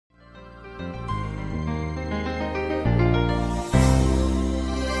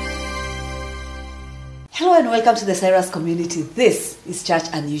Hello and welcome to the Cyrus community. This is Church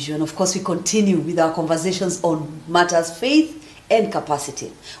Unusual, and of course we continue with our conversations on matters faith and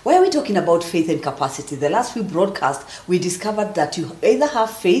capacity. Why are we talking about faith and capacity? The last few broadcasts we discovered that you either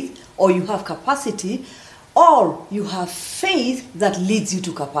have faith or you have capacity, or you have faith that leads you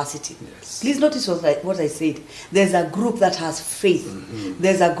to capacity. Yes. Please notice what I said. There's a group that has faith. Mm-hmm.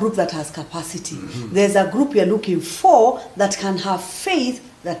 There's a group that has capacity. Mm-hmm. There's a group you're looking for that can have faith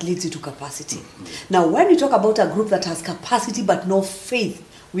that leads you to capacity. Mm-hmm. Now, when we talk about a group that has capacity but no faith,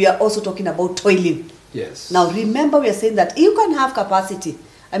 we are also talking about toiling. Yes. Now, remember, we are saying that you can have capacity.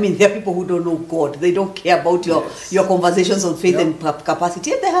 I mean, there are people who don't know God. They don't care about your conversations on faith and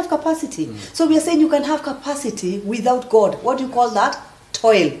capacity, and they have capacity. So we are saying you can have capacity without God. What do you call that?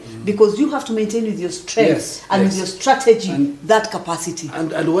 Toil. Because you have to maintain with your strength and with your strategy that capacity.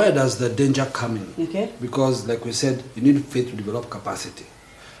 And where does the danger come in? Okay. Because, like we said, you need faith to develop capacity.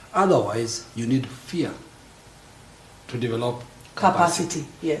 Otherwise, you need fear to develop capacity.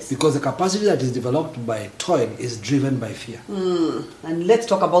 Yes. Because the capacity that is developed by toil is driven by fear. And let's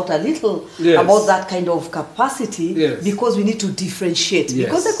talk about a little about that kind of capacity, because we need to differentiate.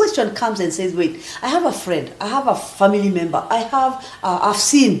 Because the question comes and says, wait, I have a friend, I have a family member, I've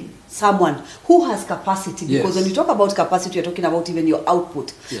seen someone who has capacity, because when you talk about capacity, you're talking about even your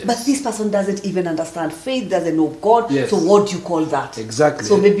output. But this person doesn't even understand faith, doesn't know God. So what do you call that? Exactly.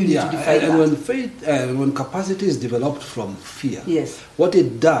 So maybe you need to define that. And when faith, when capacity is developed from fear, yes, what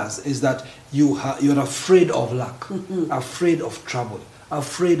it does is that you're afraid of lack, afraid of trouble,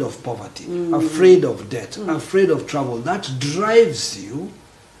 afraid of poverty, afraid of debt, afraid of trouble. That drives you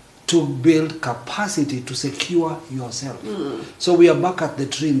to build capacity to secure yourself. So we are back at the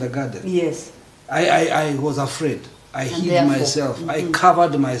tree in the garden. Yes. I was afraid. I hid myself. I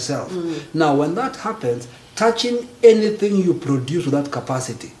covered myself. Now, when that happens, touching anything you produce with that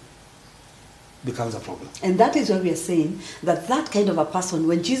capacity becomes a problem. And that is why we are saying that that kind of a person,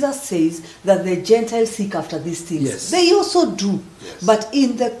 when Jesus says that the Gentiles seek after these things, they also do. But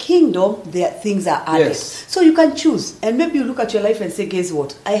in the kingdom, their things are added. So you can choose. And maybe you look at your life and say, guess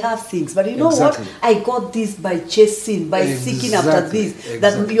what? I have things. But you know what? I got this by chasing, by seeking after this.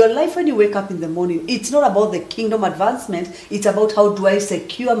 That your life, when you wake up in the morning, it's not about the kingdom advancement. It's about how do I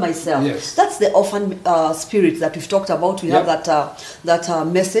secure myself. That's the orphan spirit that we've talked about. We have that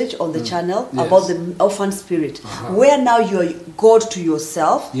message on the channel about the orphan spirit, where now you're God to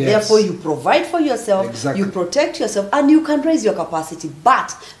yourself, therefore you provide for yourself, you protect yourself, and you can raise your capacity,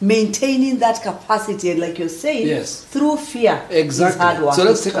 but maintaining that capacity, like you're saying, through fear is hard work. So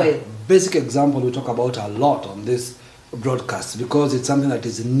let's take a basic example we talk about a lot on this broadcast, because it's something that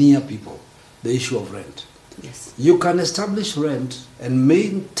is near people, the issue of rent. Yes. You can establish rent and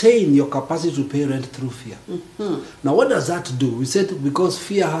maintain your capacity to pay rent through fear. Now, what does that do? We said because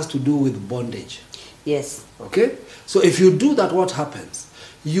fear has to do with bondage. Yes. Okay? So if you do that, what happens?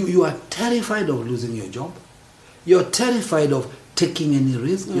 You are terrified of losing your job. You're terrified of taking any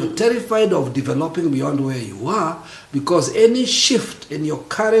risk. You're terrified of developing beyond where you are, because any shift in your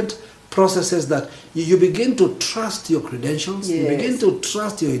current processes that you begin to trust your credentials, you begin to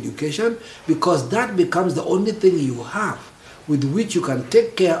trust your education, because that becomes the only thing you have with which you can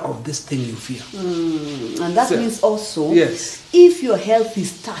take care of this thing you fear. And that means also, if your health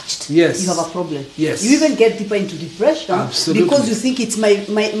is touched, you have a problem. You even get deeper into depression because you think it's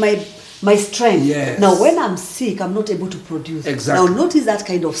my strength. Now, when I'm sick, I'm not able to produce. Now, notice that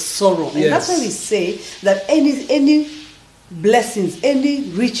kind of sorrow. And that's why we say that any blessings, any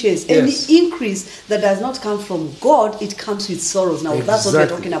riches, any increase that does not come from God, it comes with sorrows. Now, that's what we're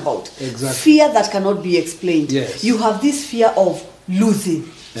talking about. Fear that cannot be explained. You have this fear of losing.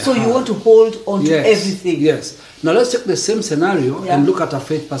 So you want to hold on to everything. Now, let's take the same scenario and look at a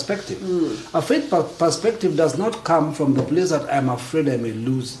faith perspective. A faith perspective does not come from the place that I'm afraid I may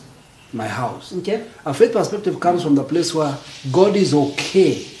lose my house. A faith perspective comes from the place where God is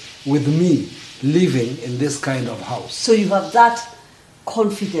okay with me living in this kind of house. So you have that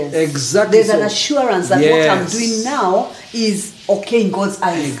confidence. Exactly. There's an assurance that what I'm doing now is okay in God's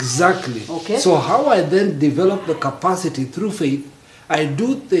eyes. Exactly. So how I then develop the capacity through faith, I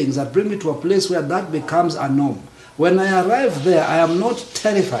do things that bring me to a place where that becomes a norm. When I arrive there, I am not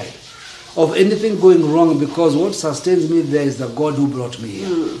terrified of anything going wrong, because what sustains me there is the God who brought me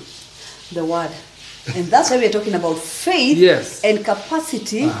here. The word. And that's why we're talking about faith and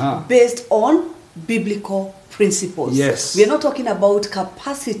capacity based on biblical principles. principles. Yes. We are not talking about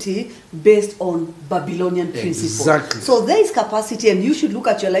capacity based on Babylonian principles. Exactly. So there is capacity, and you should look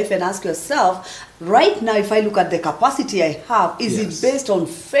at your life and ask yourself, right now, if I look at the capacity I have, is Yes. it based on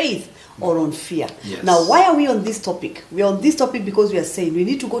faith or on fear? Yes. Now, why are we on this topic? We are on this topic because we are saying we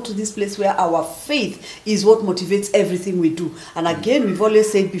need to go to this place where our faith is what motivates everything we do. And again, we've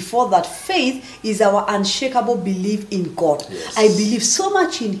always said before that faith is our unshakable belief in God. Yes. I believe so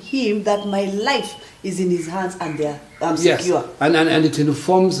much in Him that my life is in His hands and I'm secure. And it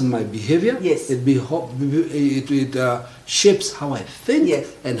informs my behavior. Yes. It shapes how I think. Yes.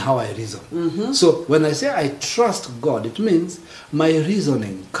 And how I reason. So when I say I trust God, it means my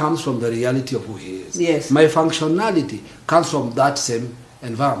reasoning comes from the reality of who He is. Yes. My functionality comes from that same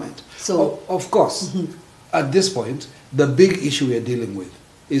environment. So, of course, at this point, the big issue we are dealing with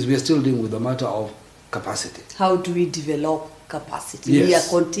is we are still dealing with the matter of capacity. how do we develop capacity? Yes. We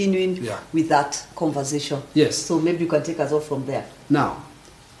are continuing Yeah. with that conversation. Yes. So maybe you can take us off from there. Now,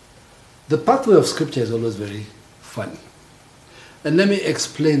 the pathway of scripture is always very funny. And let me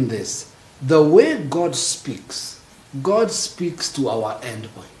explain this. The way God speaks to our end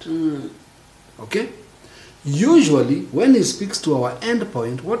point. Okay? Usually, when He speaks to our end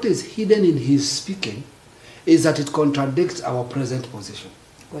point, what is hidden in His speaking is that it contradicts our present position.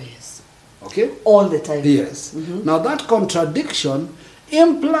 Oh, yes. Okay? All the time. Yes. Now, that contradiction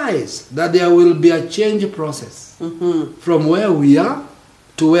implies that there will be a change process from where we are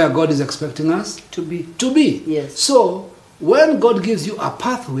to where God is expecting us To be. to be. Yes. So, when God gives you a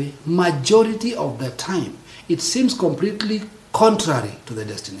pathway, majority of the time, it seems completely contrary to the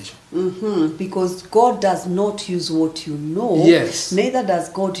destination. Because God does not use what you know. Yes. Neither does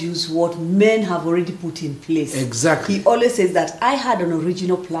God use what men have already put in place. Exactly. He always says that I had an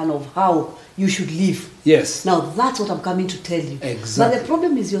original plan of how you should live. Yes. Now that's what I'm coming to tell you. Exactly. But the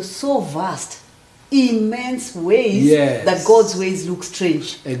problem is you're so vast in men's ways Yes. that God's ways look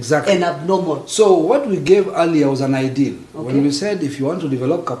strange. Exactly. And abnormal. So what we gave earlier was an ideal. Okay. When we said if you want to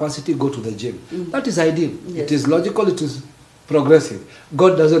develop capacity, go to the gym. That is ideal. Yes. It is logical, it is progressive.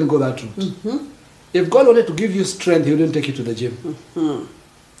 God doesn't go that route. If God wanted to give you strength, He wouldn't take you to the gym.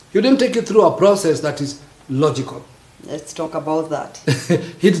 He wouldn't take you through a process that is logical. Let's talk about that.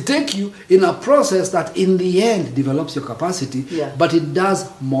 He'd take you in a process that in the end develops your capacity, Yeah. but it does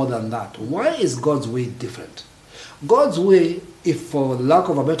more than that. Why is God's way different? God's way, if for lack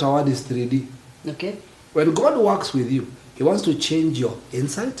of a better word, is 3D. Okay? When God works with you, He wants to change your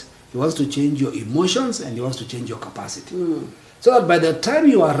insight, He wants to change your emotions, and He wants to change your capacity. So that by the time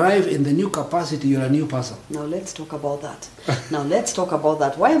you arrive in the new capacity, you're a new person. Now let's talk about that. Now let's talk about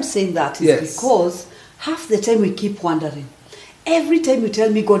that. Why I'm saying that is Yes. because half the time we keep wondering. Every time you tell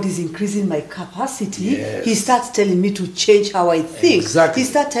me God is increasing my capacity, Yes. He starts telling me to change how I think. Exactly. He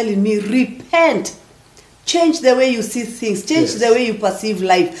starts telling me, repent. Change the way you see things. Change Yes. the way you perceive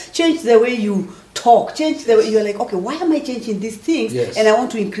life. Change the way you talk. Change the way you're like, okay, why am I changing these things? Yes. And I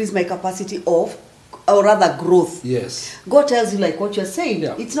want to increase my capacity of, or rather growth. Yes. God tells you like what you're saying.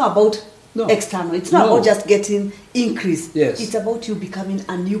 Yeah. It's not about No. external. It's not No. about just getting increase. Yes. It's about you becoming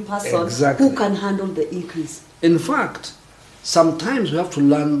a new person Exactly. who can handle the increase. In fact, sometimes we have to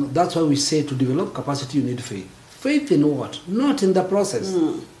learn, that's why we say to develop capacity you need faith. Faith in what? Not in the process.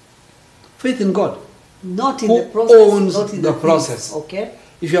 Faith in God. Not in Who the process. owns not in the things. process. Okay?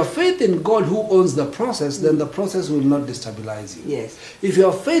 If you have faith in God who owns the process, then the process will not destabilize you. Yes. If you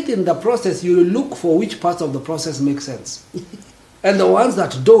have faith in the process, you will look for which parts of the process make sense. And the ones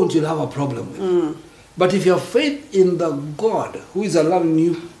that don't, you'll have a problem with. But if you have faith in the God who is allowing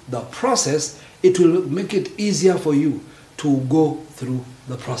you the process, it will make it easier for you to go through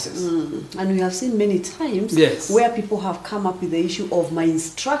the process. And we have seen many times Yes. where people have come up with the issue of my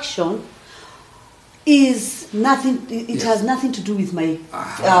instruction is nothing, it Yes. has nothing to do with my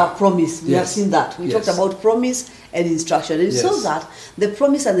Aha. promise. We have Yes. seen that. We Yes. talked about promise and instruction. And Yes. so that the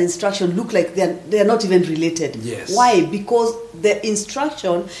promise and the instruction look like they're not even related. Yes. Why? Because the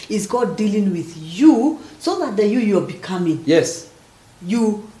instruction is God dealing with you so that the you're becoming, Yes.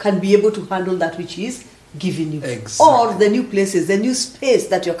 you can be able to handle that which is given you. Exactly. Or the new places, the new space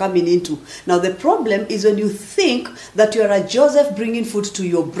that you're coming into. Now the problem is when you think that you're a Joseph bringing food to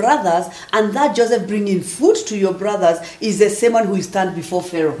your brothers, and that Joseph bringing food to your brothers is the same one who is stand before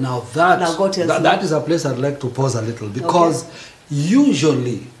Pharaoh. Now God tells you. that is a place I'd like to pause a little, because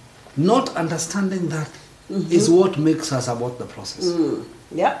usually not understanding that is what makes us about the process.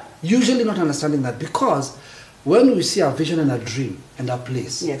 Yeah. Usually not understanding that, because when we see a vision and a dream and a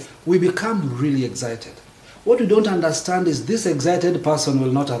place, Yes. we become really excited. What we don't understand is this excited person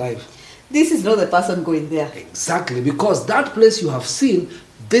will not arrive. This is not the person going there. Exactly, because that place you have seen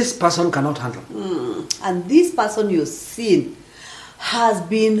this person cannot handle. And this person you've seen has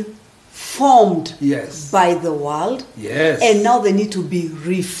been formed by the world. And now they need to be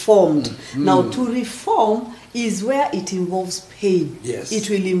reformed. Now to reform is where it involves pain. It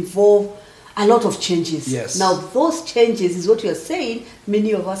will involve a lot of changes. Now those changes is what you're saying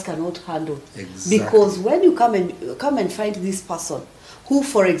many of us cannot handle. Because when you come and find this person who,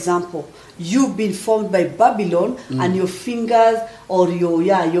 for example, you've been formed by Babylon and your fingers or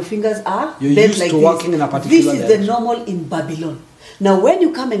your fingers are bent like this. In a particular this is the normal in Babylon. Now when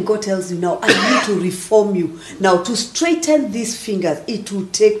you come and God tells you now, I need to reform you. Now to straighten these fingers, it will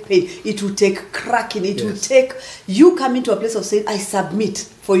take pain, it will take cracking, it will take you coming to a place of saying, I submit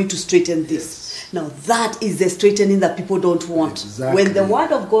for you to straighten this. Now that is the straightening that people don't want. When the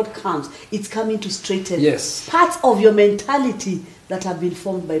word of God comes, it's coming to straighten parts of your mentality that have been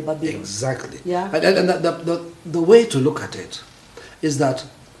formed by Babylon. And the way to look at it is that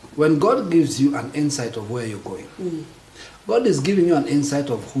when God gives you an insight of where you're going, God is giving you an insight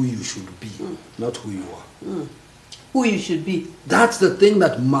of who you should be, not who you are. Who you should be. That's the thing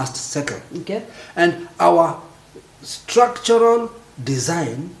that must settle. And our structural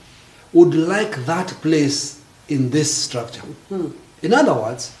design would like that place in this structure. In other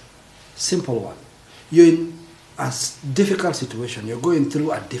words, simple one. You're in a difficult situation. You're going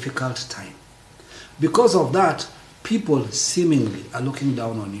through a difficult time. Because of that, people seemingly are looking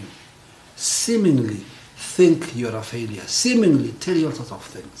down on you. Seemingly think you're a failure, seemingly tell you all sorts of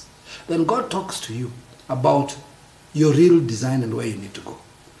things. Then God talks to you about your real design and where you need to go.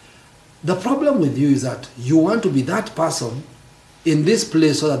 The problem with you is that you want to be that person in this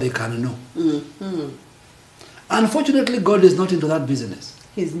place so that they can know. Unfortunately, God is not into that business.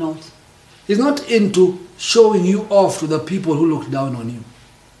 He's not. He's not into showing you off to the people who look down on you.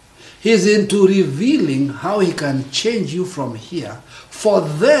 He's into revealing how he can change you from here for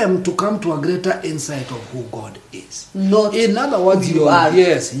them to come to a greater insight of who God is. Not in other words,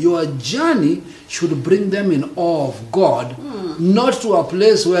 your journey should bring them in awe of God, not to a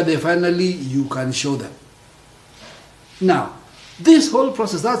place where they finally you can show them. Now, this whole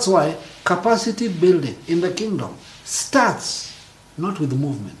process, that's why capacity building in the kingdom starts not with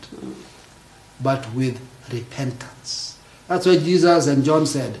movement, but with repentance. That's why Jesus and John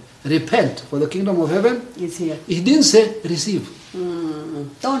said, repent, for the kingdom of heaven is here. He didn't say receive.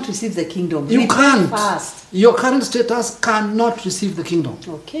 Don't receive the kingdom. You can't. Fast. Your current status cannot receive the kingdom.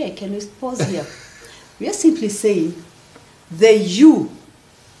 Okay, can we pause here? We are simply saying the you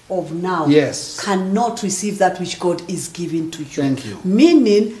of now cannot receive that which God is giving to you. Thank you.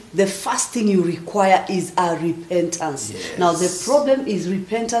 Meaning the first thing you require is a repentance. Now the problem is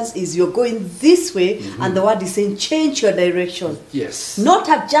repentance is you're going this way and the word is saying change your direction. Not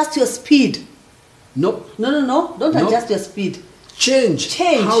adjust your speed. No. Don't adjust your speed. Change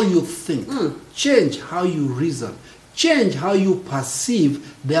how you think. Change how you reason. Change how you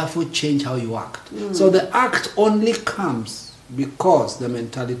perceive, therefore change how you act. So the act only comes because the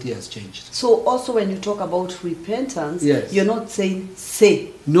mentality has changed. So also when you talk about repentance, you're not saying say.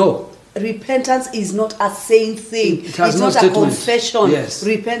 No. Repentance is not a saying thing. It's not a confession.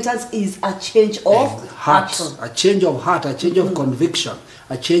 Repentance is a change of heart. A change of heart, a change of conviction,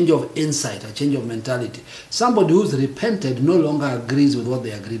 a change of insight, a change of mentality. Somebody who's repented no longer agrees with what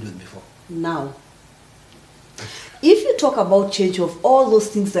they agreed with before. Now, if you talk about change of all those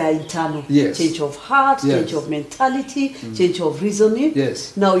things that are internal, change of heart, change of mentality, change of reasoning,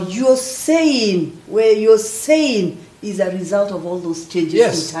 now you're saying, where you're saying is a result of all those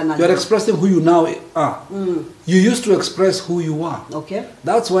changes internally. You're expressing who you now are. You used to express who you are.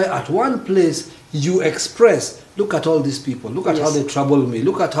 That's why at one place you express, look at all these people, look at how they trouble me,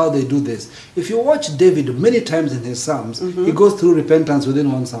 look at how they do this. If you watch David many times in his Psalms, he goes through repentance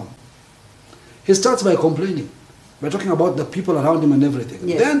within one Psalm. He starts by complaining. We're talking about the people around him and everything.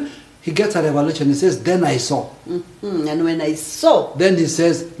 Then he gets a revelation. He says, then I saw. And when I saw. Then he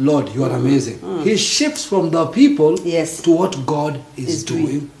says, Lord, you are amazing. He shifts from the people to what God is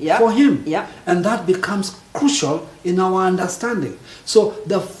doing for him. And that becomes crucial in our understanding. So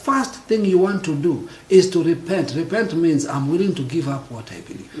the first thing you want to do is to repent. Repent means I'm willing to give up what I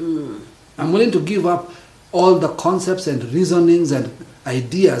believe. I'm willing to give up all the concepts and reasonings and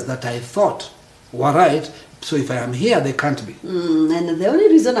ideas that I thought were right. So if I am here, they can't be. And the only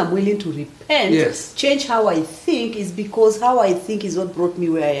reason I'm willing to repent, change how I think, is because how I think is what brought me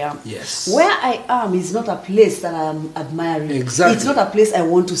where I am. Where I am is not a place that I am admiring. It's not a place I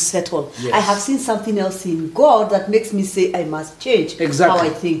want to settle. I have seen something else in God that makes me say I must change how I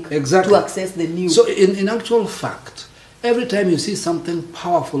think to access the new. So in actual fact, every time you see something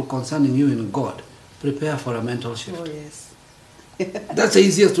powerful concerning you in God, prepare for a mental shift. That's the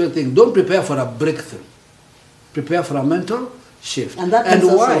easiest way to think. Don't prepare for a breakthrough. Prepare for a mental shift. And that and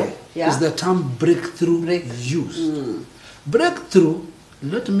why also, is the term breakthrough used? Breakthrough,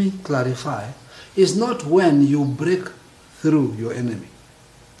 let me clarify, is not when you break through your enemy.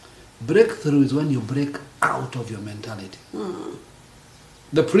 Breakthrough is when you break out of your mentality.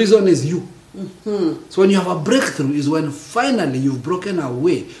 The prison is you. So when you have a breakthrough is when finally you've broken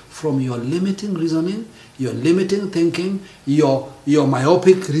away from your limiting reasoning, your limiting thinking, your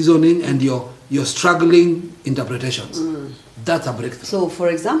myopic reasoning, and your struggling interpretations. That's a breakthrough. So, for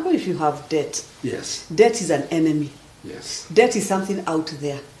example, if you have debt, yes, debt is an enemy. Yes, debt is something out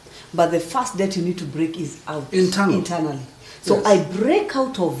there, but the first debt you need to break is out internally. So yes. I break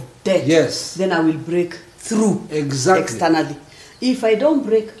out of debt. Yes, then I will break through externally. If I don't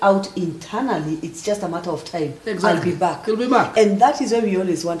break out internally, it's just a matter of time. I'll be back. You'll be back. And that is where we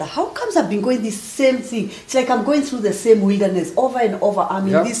always wonder, how comes I've been going this same thing? It's like I'm going through the same wilderness over and over. I'm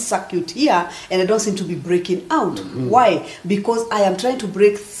in this circuit here, and I don't seem to be breaking out. Why? Because I am trying to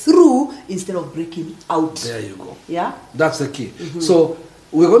break through instead of breaking out. There you go. Yeah? That's the key. So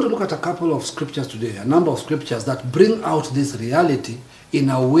we're going to look at a couple of scriptures today, a number of scriptures that bring out this reality in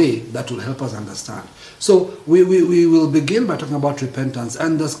a way that will help us understand. So we will begin by talking about repentance.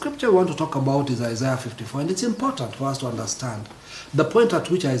 And the scripture we want to talk about is Isaiah 54. And it's important for us to understand the point at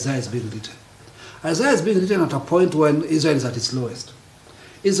which Isaiah is being written. Isaiah is being written at a point when Israel is at its lowest.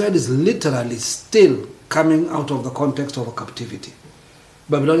 Israel is literally still coming out of the context of a captivity,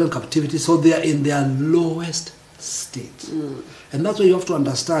 Babylonian captivity. So they are in their lowest state. And that's why you have to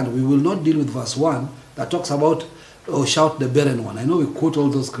understand. We will not deal with verse 1 that talks about, oh, shout the barren one. I know we quote all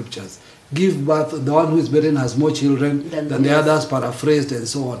those scriptures. Give birth, the one who is barren has more children than the others, paraphrased and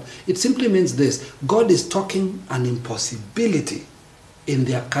so on. It simply means this. God is talking an impossibility in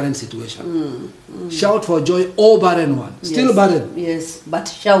their current situation. Shout for joy, oh barren one. Still barren. Yes, but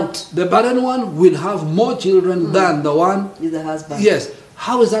shout. The barren one will have more children than the one with the husband. Yes.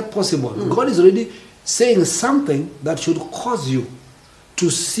 How is that possible? God is already saying something that should cause you to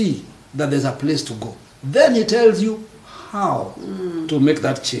see that there's a place to go. Then he tells you how to make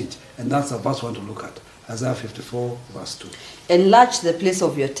that change. And that's the verse 1 to look at. Isaiah 54, verse 2. Enlarge the place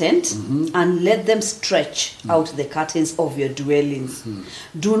of your tent and let them stretch out the curtains of your dwellings.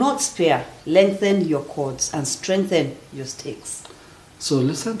 Do not spare. Lengthen your cords and strengthen your stakes. So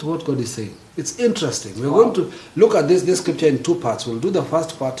listen to what God is saying. It's interesting. We're going to look at this scripture in two parts. We'll do the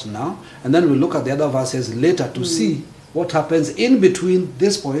first part now, and then we'll look at the other verses later to see what happens in between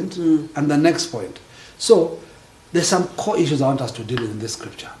this point and the next point. So there's some core issues I want us to deal with in this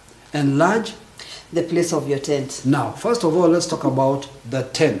scripture. Enlarge the place of your tent. Now, first of all, let's talk about the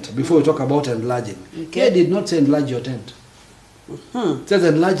tent before we talk about enlarging. Okay. He did not say enlarge your tent. It says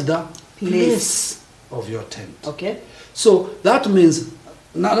enlarge the place of your tent. Okay. So that means,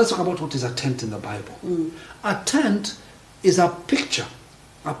 now let's talk about what is a tent in the Bible. A tent is a picture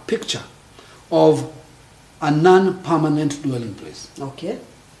of a non-permanent dwelling place. Okay.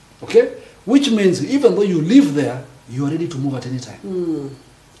 Okay? Which means even though you live there, you are ready to move at any time.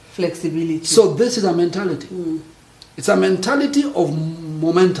 Flexibility. So this is a mentality. It's a mentality of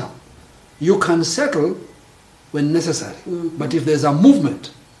momentum. You can settle when necessary. But if there's a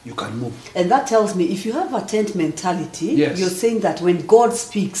movement, you can move. And that tells me if you have a tent mentality, yes. you're saying that when God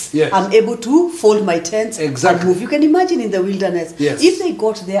speaks, yes. I'm able to fold my tent and move. You can imagine in the wilderness, yes. if they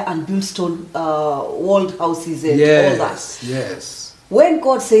got there and built stone walled houses and yes. all that. Yes. When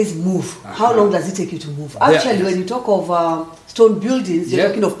God says move, how long does it take you to move? Actually, when you talk of stone buildings, you're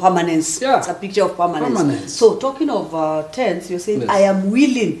talking of permanence. Yeah. It's a picture of permanence. So talking of tents, you're saying, I am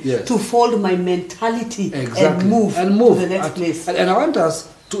willing to fold my mentality and move to the next place. And I want us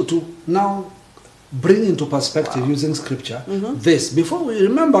to now bring into perspective using scripture this. Before we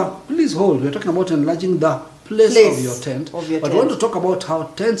remember, please hold, we're talking about enlarging the place of your tent. But we want to talk about how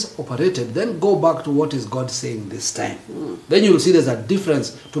tents operated, then go back to what is God saying this time. Then you will see there's a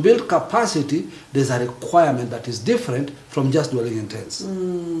difference. To build capacity, there's a requirement that is different from just dwelling in tents.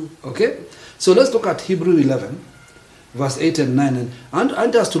 Okay? So let's look at Hebrew 11, verse 8 and 9. And I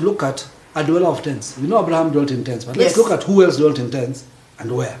want us to look at a dweller of tents. We know Abraham dwelt in tents, but let's look at who else dwelt in tents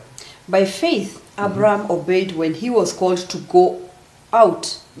and where. By faith, Abraham obeyed when he was called to go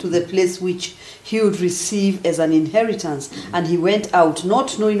out to the place which he would receive as an inheritance, and he went out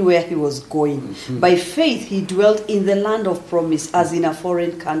not knowing where he was going. By faith he dwelt in the land of promise as in a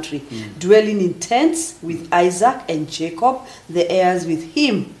foreign country, dwelling in tents with Isaac and Jacob, the heirs with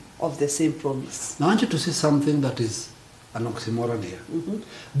him of the same promise. Now I want you to see something that is an oxymoron here.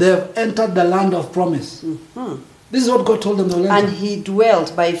 They have entered the land of promise. This is what God told them to enter. And he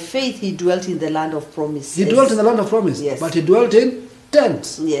dwelt, by faith he dwelt in the land of promise. He dwelt in the land of promise. Yes. But he dwelt in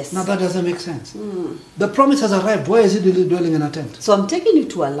tents. Yes. Now that doesn't make sense. The promise has arrived. Why is he dwelling in a tent? So I'm taking you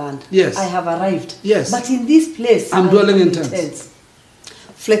to a land. Yes. I have arrived. Yes. But in this place, I'm dwelling in tents.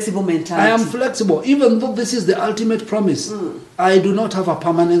 Flexible mentality. I am flexible. Even though this is the ultimate promise, I do not have a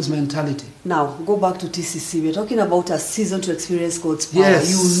permanence mentality. Now, go back to TCC. We're talking about a season to experience God's power.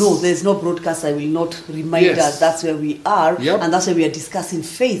 Yes. You know, there's no broadcast. I will not remind Yes. us. That's where we are. Yep. And that's where we are discussing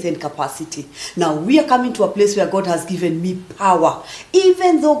faith and capacity. Now, we are coming to a place where God has given me power.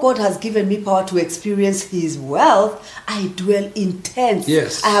 Even though God has given me power to experience his wealth, I dwell in tents.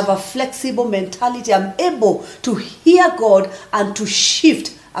 Yes. I have a flexible mentality. I'm able to hear God and to shift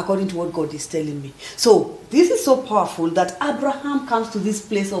according to what God is telling me. So this is so powerful that Abraham comes to this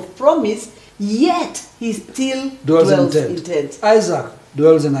place of promise, yet he still dwells in tents. Isaac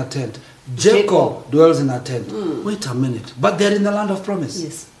dwells in a tent. Jacob dwells in a tent. Wait a minute. But they're in the land of promise.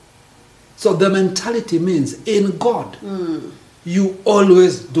 Yes. So the mentality means in God, you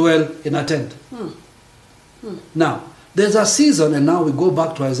always dwell in a tent. Now, there's a season, and now we go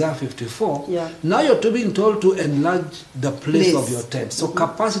back to Isaiah 54. Yeah. Now you're being told to enlarge the place of your tent. So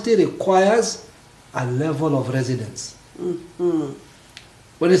capacity requires a level of residence.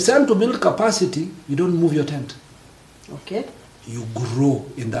 When it's time to build capacity, you don't move your tent. Okay. You grow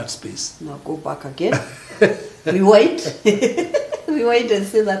in that space. Now go back again. Rewind. Rewind and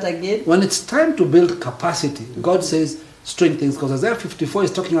say that again. When it's time to build capacity, God says strange things, because Isaiah 54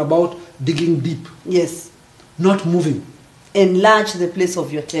 is talking about digging deep. Yes. Not moving. Enlarge the place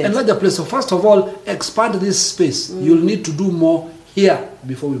of your tent. Enlarge the place. So first of all, expand this space. You'll need to do more here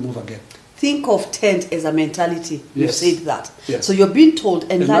before we move again. Think of tent as a mentality. Yes. You said that. Yes. So you're being told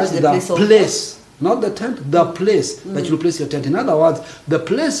enlarge the place of not the tent, the place that you place your tent. In other words, the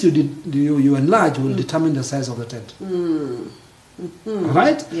place you enlarge will determine the size of the tent.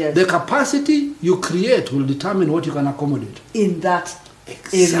 Right? Yes. The capacity you create will determine what you can accommodate. in that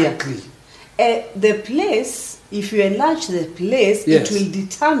Exactly. area. The place, if you enlarge the place, Yes. it will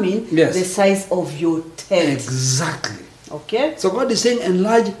determine Yes. the size of your tent. Exactly. Okay? So God is saying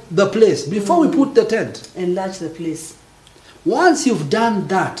enlarge the place before we put the tent. Enlarge the place. Once you've done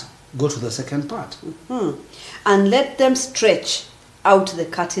that, go to the second part. And let them stretch out the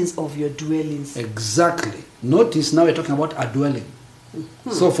curtains of your dwellings. Exactly. Notice now we're talking about a dwelling.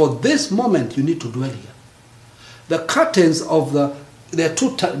 So for this moment, you need to dwell here. The curtains of there are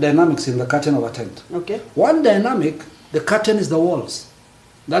two dynamics in the curtain of a tent. Okay? One dynamic, the curtain is the walls.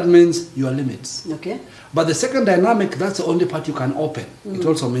 That means your limits. Okay? But the second dynamic, that's the only part you can open. It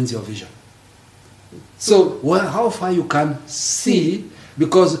also means your vision. So how far you can see,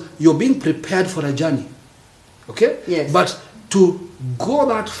 because you're being prepared for a journey. Okay? Yes. But to go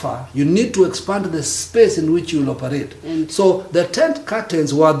that far, you need to expand the space in which you'll operate. And so the tent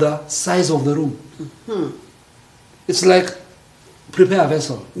curtains were the size of the room. It's like prepare a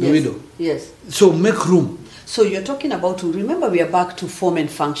vessel, the yes. window. Yes. So make room. So you're talking about, remember we are back to form and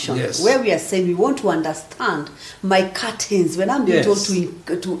function. Yes. Where we are saying we want to understand my curtains. When I'm being Yes.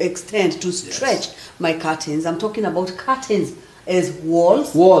 told to extend, to stretch my curtains, I'm talking about curtains as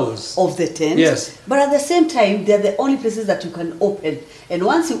walls of the tent. Yes. But at the same time, they're the only places that you can open. And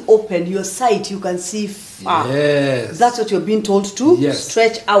once you open your sight, you can see far. Yes. That's what you're being told to Yes.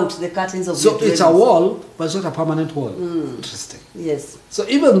 stretch out the curtains of So your it's a dwellings. wall, but it's not a permanent wall. Interesting. Yes. So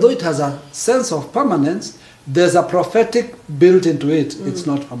even though it has a sense of permanence, there's a prophetic built into it. It's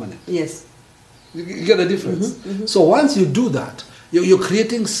not permanent. Yes. You get the difference? So once you do that, you're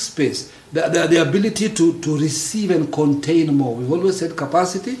creating space. The ability to receive and contain more. We've always said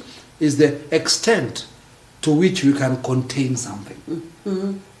capacity is the extent to which you can contain something.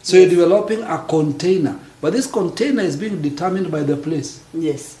 So you're developing a container. But this container is being determined by the place.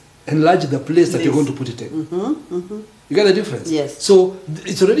 Yes. Enlarge the place that you're going to put it in. You get the difference? Yes. So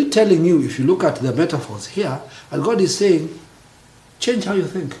it's already telling you, if you look at the metaphors here, and God is saying, change how you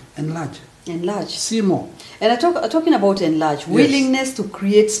think, enlarge. Enlarge. See more. And talking about enlarge, willingness to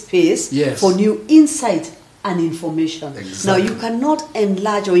create space Yes. for new insight and information. Exactly. Now, you cannot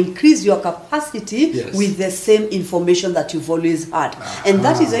enlarge or increase your capacity Yes. with the same information that you've always had. And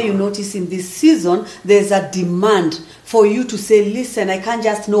that is why you notice in this season, there's a demand for you to say, listen, I can't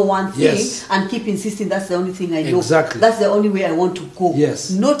just know one thing Yes. and keep insisting that's the only thing I know. Exactly. That's the only way I want to go.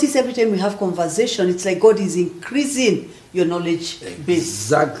 Yes. Notice every time we have conversation, it's like God is increasing your knowledge base.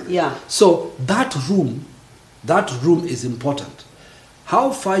 Exactly. Yeah. So that room is important.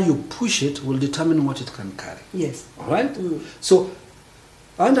 How far you push it will determine what it can carry. Yes. All right? So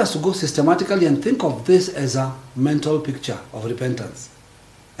I want us to go systematically and think of this as a mental picture of repentance.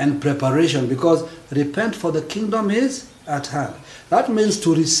 and preparation, because repent for the kingdom is at hand. That means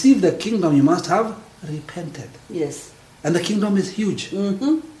to receive the kingdom you must have repented. Yes. And the kingdom is huge.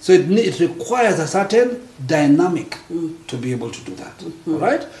 So it requires a certain dynamic to be able to do that. All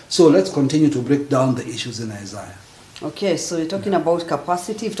right? So let's continue to break down the issues in Isaiah. Okay, so you're talking about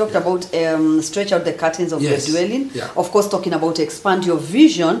capacity. You've talked about stretch out the curtains of Yes. the dwelling. Yeah. Of course, talking about expand your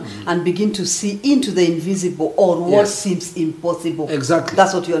vision and begin to see into the invisible or what Yes. seems impossible. Exactly.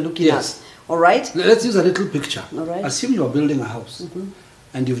 That's what you're looking Yes. at. All right? Let's use a little picture. All right. Assume you're building a house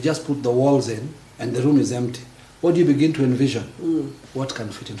and you've just put the walls in and the room is empty. What do you begin to envision? What can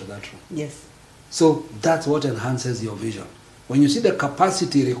fit into that room? Yes. So that's what enhances your vision. When you see the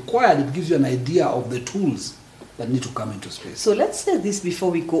capacity required, it gives you an idea of the tools that need to come into space. So let's say this before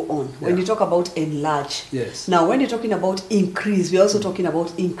we go on. When Yeah. you talk about enlarge. Yes. Now, when you're talking about increase, we're also talking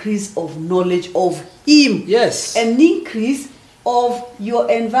about increase of knowledge of Him. Yes. An increase of your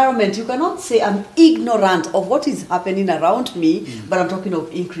environment. You cannot say I'm ignorant of what is happening around me, but I'm talking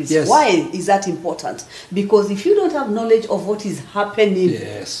of increase. Yes. Why is that important? Because if you don't have knowledge of what is happening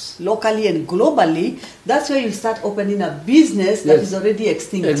Yes. locally and globally, that's where you start opening a business that Yes. is already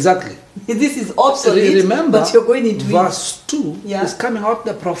extinct. Exactly. This is obsolete, Remember, but you're going into verse 2 Yeah. is coming out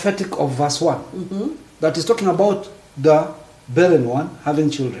the prophetic of verse 1. That is talking about the barren one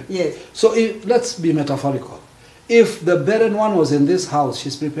having children. Yes. So let's be metaphorical. If the barren one was in this house,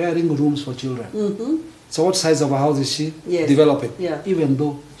 she's preparing rooms for children. So what size of a house is she Yes. developing? Yeah. Even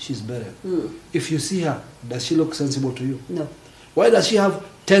though she's barren. If you see her, does she look sensible to you? No. Why does she have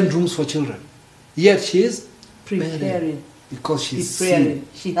 10 rooms for children? Yet she is Preparing. barren. Because she's Preparing. seen.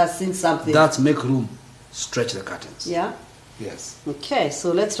 She has seen something. That's make room. Stretch the curtains. Yeah. Yes. Okay,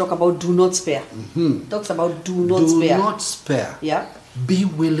 so let's talk about do not spare. Talks about do not Do spare. not spare. Yeah. Be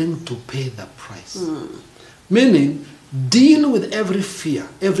willing to pay the price. Meaning, deal with every fear,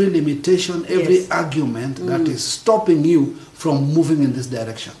 every limitation, every Yes. argument that is stopping you from moving in this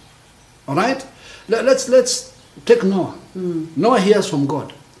direction. All right? Let's take Noah. Noah hears from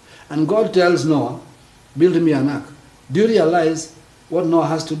God. And God tells Noah, build me an ark. Do you realize what Noah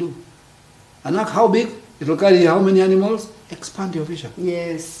has to do? An ark, how big? It will carry how many animals? Expand your vision.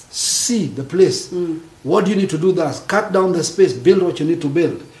 Yes. See the place. What do you need to do thus? Cut down the space. Build what you need to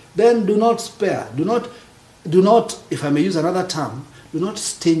build. Then do not spare. Do not, if I may use another term, do not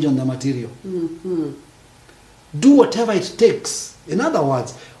stinge on the material. Do whatever it takes. In other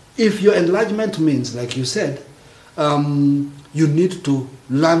words, if your enlargement means, like you said, you need to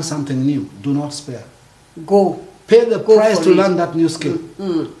learn something new, do not spare. Go. Pay the Go price for to it. learn that new skill.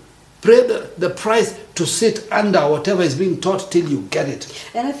 Pay the price to sit under whatever is being taught till you get it.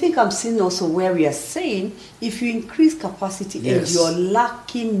 And I think I'm seeing also where we are saying if you increase capacity Yes. and you're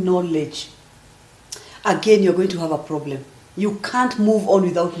lacking knowledge, again, you're going to have a problem. You can't move on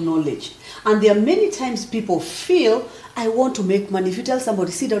without knowledge. And there are many times people feel, I want to make money. If you tell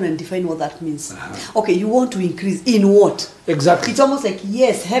somebody, sit down and define what that means. Okay, you want to increase in what? Exactly. It's almost like,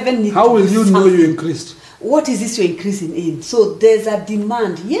 yes, heaven needs How to will do you know something. you increased? What is this you're increasing in? So there's a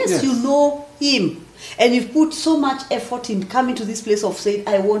demand. Yes, Yes. you know Him. And you've put so much effort in coming to this place of saying,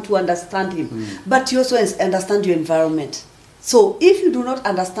 I want to understand Him. But you also understand your environment. So if you do not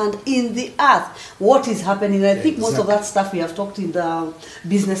understand in the earth what is happening, and I think most of Exactly. that stuff we have talked in the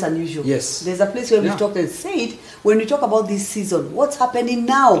business unusual. Yes. There's a place where we've Yeah. talked and said, when we talk about this season, what's happening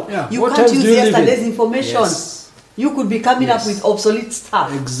now? Yeah. You What can't times use do you live in? yesterday's information. Yes. You could be coming Yes. up with obsolete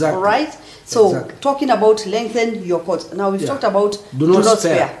stuff. Exactly. All right? So Exactly. talking about lengthen your cords. Now we've Yeah. talked about Do not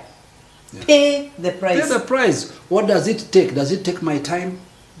spare. Yeah. Pay the price. Pay the price. What does it take? Does it take my time?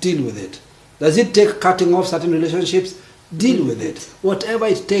 Deal with it. Does it take cutting off certain relationships? Deal with it. Whatever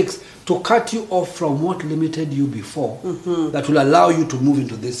it takes to cut you off from what limited you before, that will allow you to move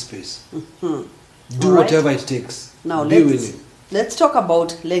into this space. Do All right. whatever it takes. Now Be willing. let's talk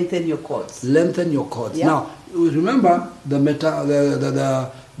about lengthen your cords. Lengthen your cords. Yeah. Now, remember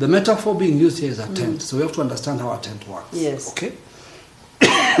the metaphor being used here is a tent. So we have to understand how a tent works. Yes. Okay?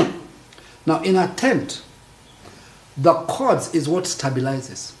 Now, in a tent, the cords is what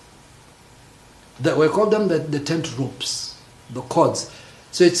stabilizes. We call them the tent ropes, the cords.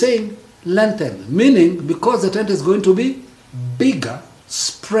 So it's saying lengthen, meaning because the tent is going to be bigger,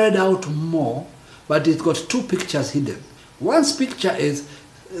 spread out more, but it's got two pictures hidden. One picture is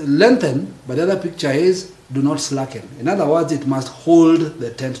lengthen, but the other picture is do not slacken. In other words, it must hold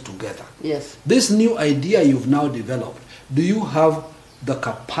the tent together. Yes. This new idea you've now developed, do you have the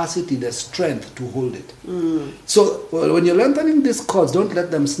capacity, the strength to hold it? So when you're lengthening these cords, don't let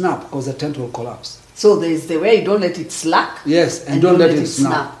them snap because the tent will collapse. So there's the way you don't let it slack. Yes, and don't let it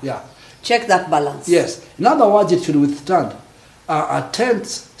snap. Yeah. Check that balance. Yes. In other words, it should withstand. a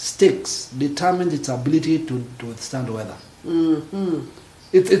tent's stakes determines its ability to withstand weather.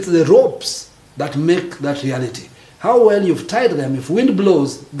 It's the ropes that make that reality. How well you've tied them, if wind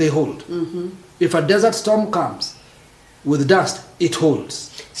blows, they hold. If a desert storm comes with dust, it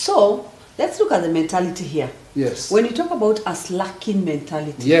holds. So, let's look at the mentality here. Yes. When you talk about a slacking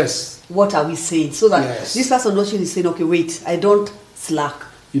mentality, yes, what are we saying? So that this person watching is saying, okay, wait, I don't slack.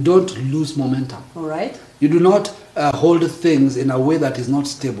 You don't lose momentum. All right. You do not hold things in a way that is not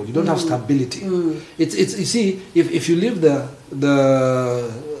stable. You don't have stability. It's you see, if you leave the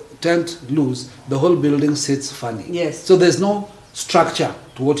tent loose, the whole building sits funny. Yes. So there's no structure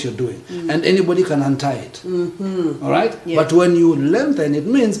to what you're doing, and anybody can untie it. All right. Yes. But when you lengthen, it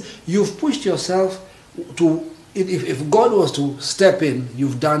means you've pushed yourself to. If God was to step in,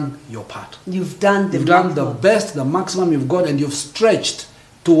 you've done your part. You've done the best, the maximum you've got, and you've stretched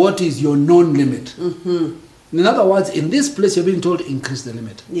to what is your known limit. In other words, in this place, you're being told increase the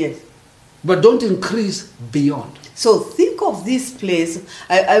limit. Yes. But don't increase beyond. So think of this place.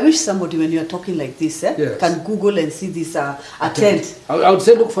 I wish somebody, when you're talking like this, Yes. can Google and see this a tent. I would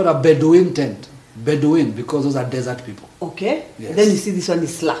say look for a Bedouin tent. Bedouin, because those are desert people. Okay. Yes. Then you see this one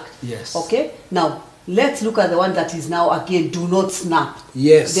is slack. Yes. Okay. Now, let's look at the one that is now, again, do not snap.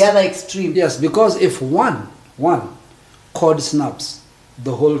 Yes. The other extreme. Yes, because if one cord snaps,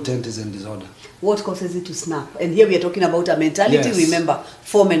 the whole tent is in disorder. What causes it to snap? And here we are talking about a mentality, Yes. remember,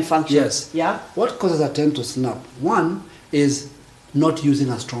 form and function. Yes. Yeah? What causes a tent to snap? One is not using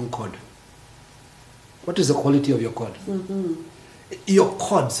a strong cord. What is the quality of your cord? Your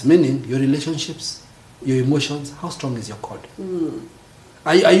cords, meaning your relationships, your emotions, how strong is your cord?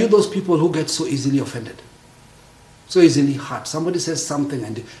 Are you those people who get so easily offended? So easily hurt. Somebody says something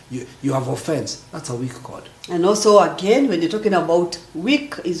and you have offense. That's a weak cord. And also, again, when you're talking about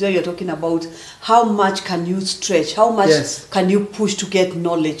weak, is where you're talking about how much can you stretch, how much can you push to get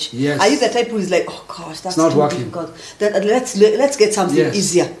knowledge. Yes. Are you the type who is like, oh gosh, that's not too working. difficult. Let's get something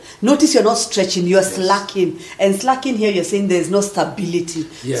easier. Notice you're not stretching, you're slacking. And slacking here, you're saying there's no stability.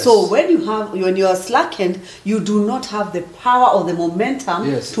 Yes. So when you are slackened, you do not have the power or the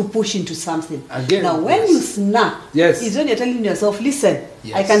momentum to push into something. Again, now, when you snap, is when you're telling yourself, listen,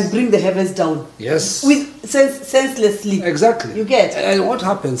 I can bring the heavens down. Yes. With senselessly. Exactly. You get? And what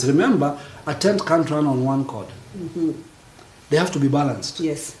happens, remember, a tent can't run on one cord. They have to be balanced.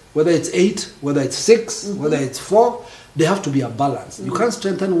 Yes. Whether it's 8, whether it's 6, whether it's 4, they have to be a balance. You can't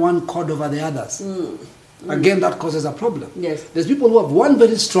strengthen one cord over the others. Again, that causes a problem. Yes. There's people who have one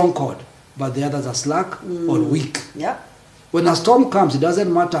very strong cord, but the others are slack or weak. Yeah. When a storm comes, it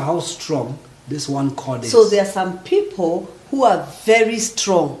doesn't matter how strong this one cord is. So there are some people who are very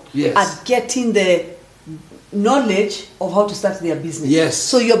strong at getting the knowledge of how to start their business. Yes.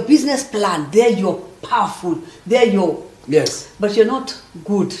 So your business plan, there you're powerful. There you're... Yes. But you're not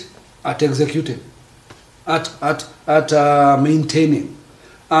good at executing, at maintaining,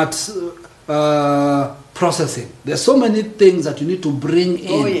 at processing. There's so many things that you need to bring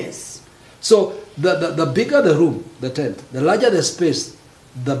in. Oh, yes. So the bigger the room, the tent, the larger the space,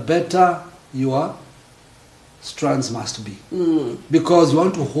 the better your strands must be. Because you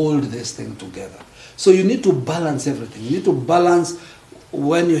want to hold this thing together. So you need to balance everything. You need to balance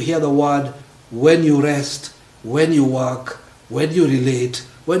when you hear the word, when you rest, when you work, when you relate,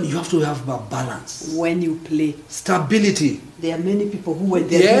 when you have to have a balance. When you play. Stability. There are many people who, when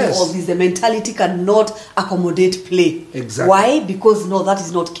they're doing all this, the mentality cannot accommodate play. Exactly. Why? Because no, that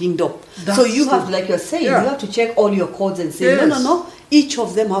is not kingdom. So you have, like you're saying, you have to check all your chords and say, no. Each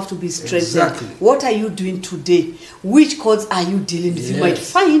of them have to be strengthened. Exactly. What are you doing today? Which chords are you dealing with? You might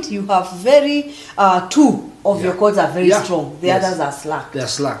find you have very, 2 of your chords are very strong. The others are slack. They're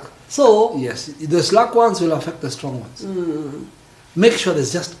slack. So, yes, the slack ones will affect the strong ones. Make sure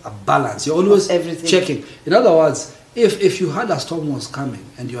there's just a balance. You're always checking. In other words, if you had a storm was coming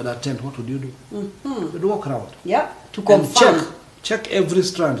and you had a tent, what would you do? You'd walk around. Yeah, to confirm. Check every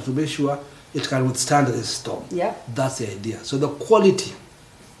strand to make sure it can withstand this storm. Yeah. That's the idea. So the quality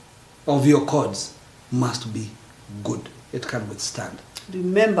of your cords must be good. It can withstand.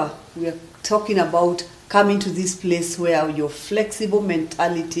 Remember, we are talking about coming to this place where your flexible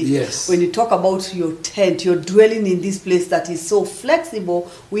mentality, when you talk about your tent, you're dwelling in this place that is so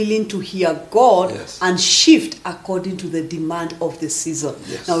flexible, willing to hear God and shift according to the demand of the season.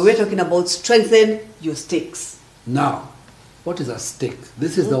 Now, we're talking about strengthen your stakes. Now, what is a stake?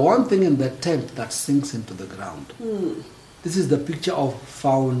 This is the one thing in the tent that sinks into the ground. This is the picture of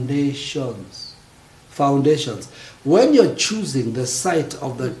foundations. Foundations. When you're choosing the site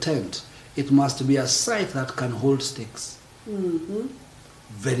of the tent, it must be a site that can hold stakes.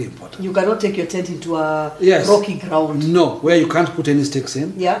 Very important. You cannot take your tent into a Yes. rocky ground. No, where you can't put any stakes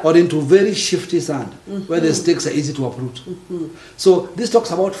in. Yeah. Or into very shifty sand, where the stakes are easy to uproot. So this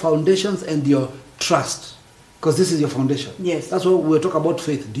talks about foundations and your trust. Because this is your foundation. Yes. That's what we talk about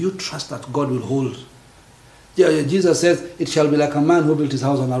faith. Do you trust that God will hold? Yeah, Jesus says, it shall be like a man who built his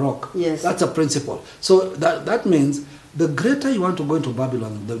house on a rock. Yes. That's a principle. So that means the greater you want to go into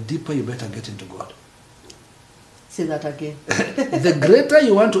Babylon, the deeper you better get into God. Say that again. The greater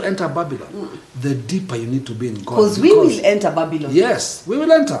you want to enter Babylon, the deeper you need to be in God. Because we will enter Babylon. Yes, we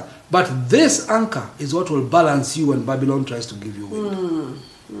will enter. But this anchor is what will balance you when Babylon tries to give you wind.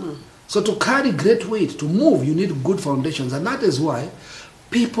 So to carry great weight, to move, you need good foundations. And that is why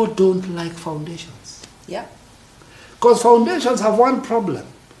people don't like foundations. Yeah. Because foundations have one problem.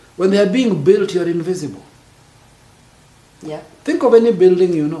 When they are being built, you're invisible. Yeah. Think of any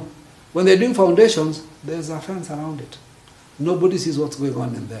building you know. When they're doing foundations, there's a fence around it. Nobody sees what's going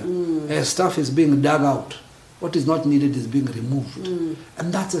on in there. Stuff is being dug out. What is not needed is being removed.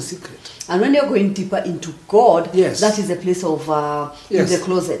 And that's a secret. And when you're going deeper into God, Yes. that is a place of in Yes. the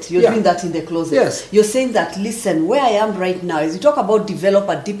closet. You're Yeah. doing that in the closet. Yes. You're saying that, listen, where I am right now, as you talk about develop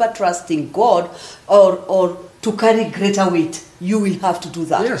a deeper trust in God or to carry greater weight, you will have to do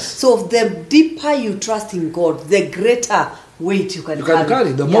that. Yes. So the deeper you trust in God, the greater weight you can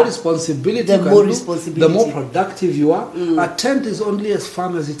carry. The more responsibility The you can more do, responsibility. the more productive you are. A tent is only as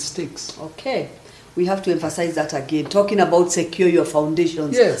firm as it sticks. Okay. We have to emphasize that again. Talking about secure your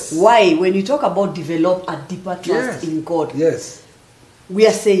foundations. Yes. Why? When you talk about develop a deeper trust Yes. in God, Yes. we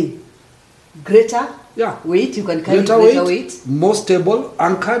are saying greater Yeah. weight, you can carry Greater greater weight, weight. more stable,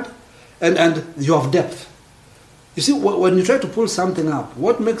 anchored, and you have depth. You see, when you try to pull something up,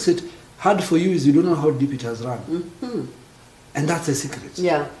 what makes it hard for you is you don't know how deep it has run. And that's a secret.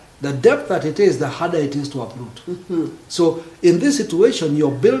 Yeah. The depth that it is, the harder it is to uproot. So in this situation,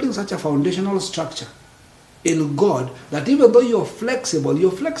 you're building such a foundational structure in God that even though you're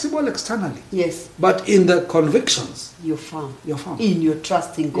flexible externally. Yes. But in the convictions, You're firm. you're firm. In your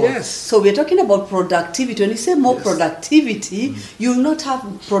trust in God. Yes. So we're talking about productivity. When you say more Yes. productivity, you'll not have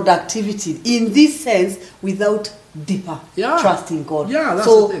productivity in this sense without deeper Yeah. trust in God. Yeah, that's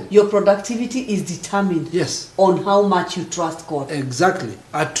so the thing. your productivity is determined Yes. on how much you trust God. Exactly.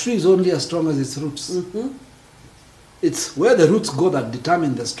 A tree is only as strong as its roots. It's where the roots go that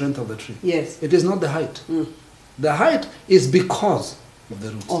determine the strength of the tree. Yes. It is not the height. The height is because of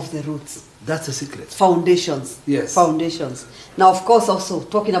the roots. Of the roots. That's the secret. Foundations. Yes. Foundations. Now, of course, also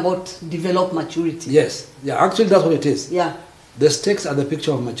talking about develop maturity. Yes. Yeah, actually that's what it is. Yeah. The stakes are the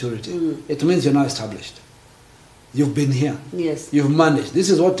picture of maturity. It means you're now established. You've been here. Yes. You've managed. This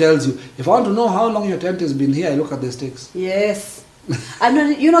is what tells you. If I want to know how long your tent has been here, I look at the stakes. Yes.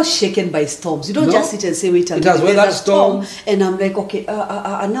 And you're not shaken by storms. You don't No. just sit and say, wait a It minute, has weathered there's a storm. storms. And I'm like, okay,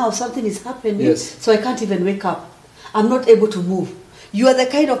 now something is happening. Yes. So I can't even wake up. I'm not able to move. You are the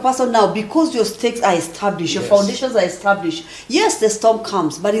kind of person now, because your stakes are established, your Yes. foundations are established. Yes, the storm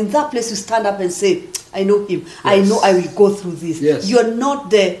comes, but in that place you stand up and say, I know him. I Yes. know I will go through this. Yes. You're not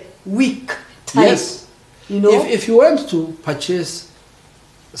the weak type. Yes. You know? If you went to purchase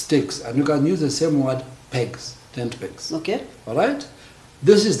stakes, and you can use the same word, pegs, tent pegs. Okay. All right?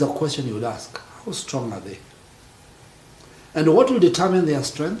 This is the question you would ask. How strong are they? And what will determine their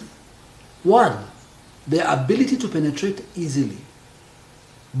strength? One, their ability to penetrate easily,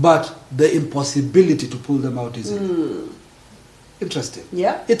 but the impossibility to pull them out easily. Interesting.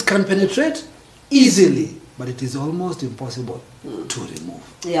 Yeah. It can penetrate easily, but it is almost impossible to remove.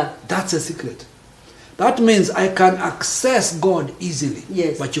 Yeah. That's a secret. That means I can access God easily,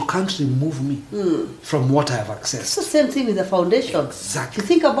 Yes. but you can't remove me from what I have accessed. It's the same thing with the foundation. Exactly. You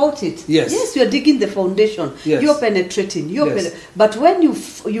think about it. Yes. Yes, you're digging the foundation. Yes. You're penetrating. Yes. But when you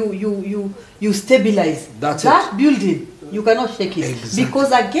stabilize That's that building, you cannot shake it. Exactly.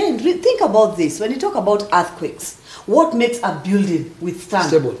 Because again, think about this. When you talk about earthquakes, what makes a building withstand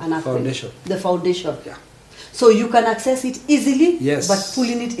Stable. an earthquake? Foundation. The foundation. Yeah. So you can access it easily, Yes. but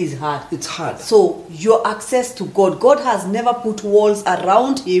pulling it is hard. It's hard. So your access to God, God has never put walls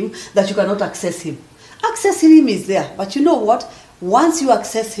around him that you cannot access him. Accessing him is there, but you know what? Once you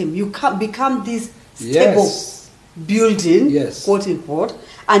access him, you can become this stable Yes. building, Yes. quote unquote,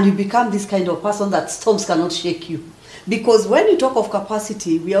 and you become this kind of person that storms cannot shake you. Because when you talk of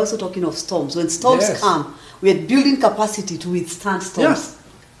capacity, we are also talking of storms. When storms Yes. come, we are building capacity to withstand storms. Yeah.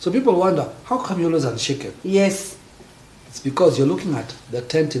 So people wonder, how come you're always unshaken? Yes. It's because you're looking at the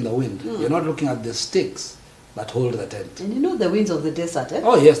tent in the wind. You're not looking at the stakes that hold the tent. And you know the winds of the desert, eh?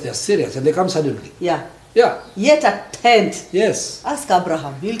 Oh yes, they're serious and they come suddenly. Yeah. Yeah. Yet a tent. Yes. Ask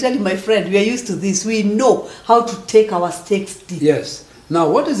Abraham. He'll tell you, my friend, we are used to this. We know how to take our stakes deep. Yes. Now,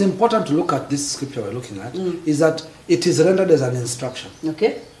 what is important to look at this scripture we're looking at is that it is rendered as an instruction.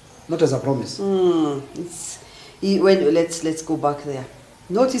 Okay. Not as a promise. Let's go back there.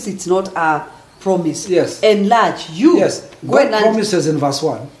 Notice it's not a promise. Yes. Enlarge. You. Yes. God promises in verse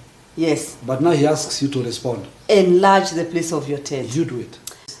 1. Yes. But now he asks you to respond. Enlarge the place of your tent. You do it.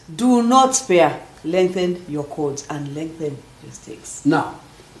 Do not spare. Lengthen your cords and lengthen your stakes. Now,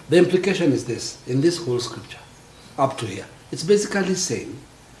 the implication is this, in this whole scripture, up to here. It's basically saying,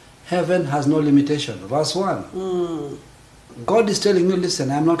 heaven has no limitation. Verse 1. God is telling you, listen,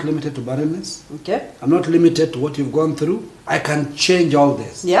 I'm not limited to barrenness. Okay. I'm not limited to what you've gone through. I can change all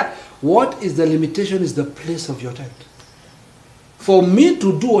this. Yeah. What is the limitation is the place of your tent. For me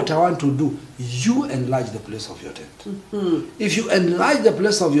to do what I want to do, you enlarge the place of your tent. If you enlarge the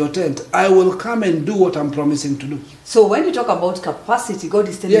place of your tent, I will come and do what I'm promising to do. So when you talk about capacity, God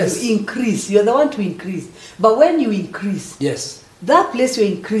is telling you increase. You're the one to increase. But when you increase, yes, that place you're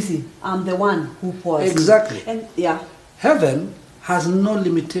increasing, I'm the one who pours. Exactly. And yeah. Heaven has no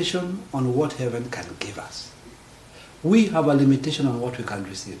limitation on what heaven can give us. We have a limitation on what we can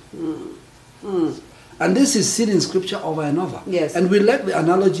receive. And this is seen in scripture over and over. Yes. And we like the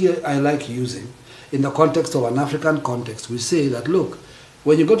analogy I like using in the context of an African context. We say that, look,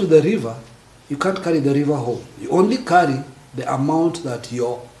 when you go to the river, you can't carry the river home. You only carry the amount that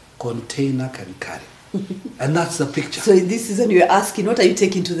your container can carry. And that's the picture. So in this season you're asking, what are you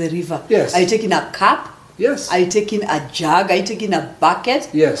taking to the river? Yes. Are you taking a cup? Yes. Are you taking a jug? Are you taking a bucket?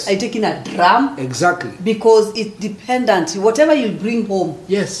 Yes. Are you taking a drum? Exactly. Because it's dependent. Whatever you bring home,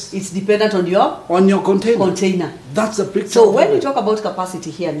 yes, it's dependent on your container. That's the picture. So when we talk about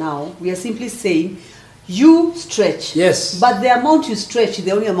capacity here now, we are simply saying you stretch. Yes. But the amount you stretch is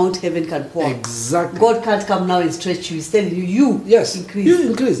the only amount heaven can pour. Exactly. God can't come now and stretch you. He's telling you, yes, increase. You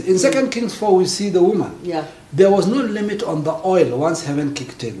increase. In 2 Kings 4, we see the woman. Yeah. There was no limit on the oil once heaven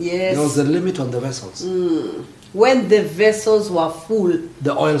kicked in. Yes. There was a limit on the vessels. When the vessels were full,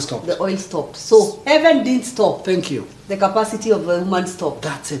 the oil stopped. The oil stopped. So heaven didn't stop. Thank you. The capacity of the woman stopped.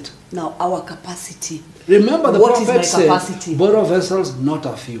 That's it. Now our capacity. Remember the prophet said, capacity? Borrow vessels, not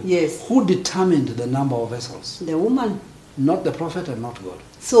a few. Yes. Who determined the number of vessels? The woman. Not the prophet and not God.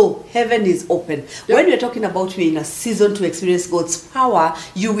 So heaven is open. Yep. When you're talking about you're in a season to experience God's power,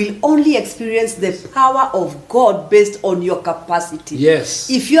 you will only experience the power of God based on your capacity. Yes.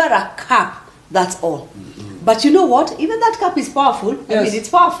 If you are a cup, that's all. But you know what? Even that cup is powerful. Yes. I mean, it's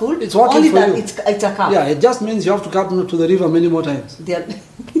powerful. It's working only for that you. It's a cup. Yeah, it just means you have to come to the river many more times.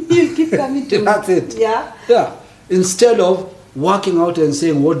 You keep coming to That's it. Yeah. Yeah. Instead of working out and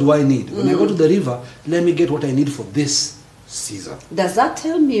saying, what do I need? When I go to the river, let me get what I need for this season. Does that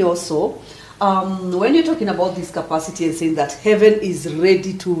tell me also, when you're talking about this capacity and saying that heaven is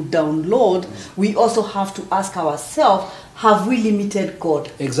ready to download, we also have to ask ourselves, have we limited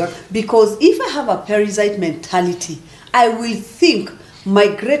God? Exactly. Because if I have a parasite mentality, I will think my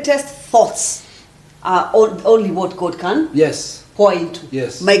greatest thoughts are only what God can pour into.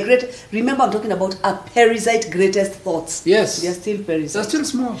 Yes. Remember, I'm talking about a parasite greatest thoughts. Yes. They're still parasites. They're still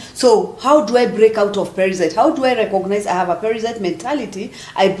small. So how do I break out of parasite? How do I recognize I have a parasite mentality?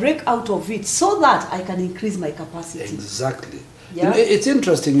 I break out of it so that I can increase my capacity. Exactly. Yeah. You know, it's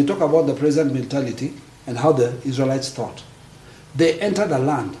interesting, you talk about the present mentality and how the Israelites thought. They entered the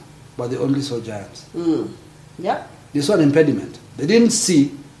land, but they only saw giants. Yeah. They saw an impediment. They didn't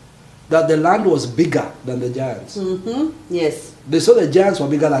see that the land was bigger than the giants. Yes. They saw the giants were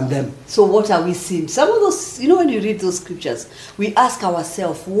bigger than them. So what are we seeing? Some of those, when you read those scriptures, we ask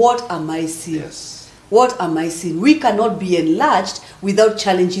ourselves, what am I seeing? Yes. What am I seeing? We cannot be enlarged without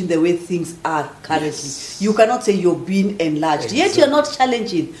challenging the way things are currently. Yes. You cannot say you're being enlarged. Exactly. Yet you're not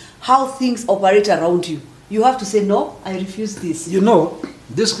challenging how things operate around you. You have to say, no, I refuse this. You know,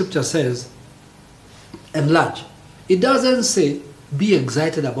 this scripture says, enlarge. It doesn't say, be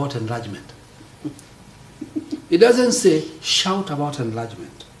excited about enlargement. It doesn't say, shout about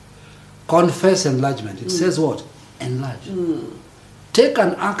enlargement. Confess enlargement. It says what? Enlarge. Take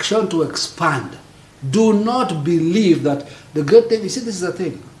an action to expand. Do not believe that the good thing, you see, this is the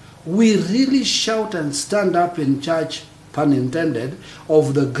thing. We really shout and stand up in church, pun intended,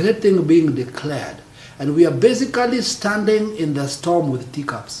 of the great thing being declared. And we are basically standing in the storm with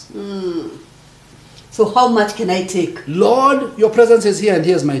teacups. So how much can I take? Lord, your presence is here and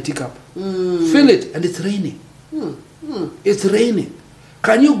here's my teacup. Fill it, and it's raining. It's raining.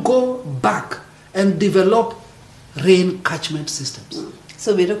 Can you go back and develop rain catchment systems?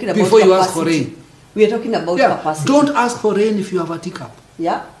 So we're talking about before capacity. You ask for rain. We're talking about capacity. Don't ask for rain if you have a teacup.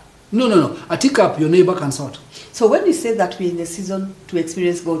 Yeah. No. A teacup, your neighbor can sort. So when you say that we're in the season to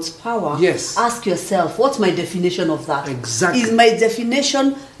experience God's power, yes, ask yourself, what's my definition of that? Exactly. Is my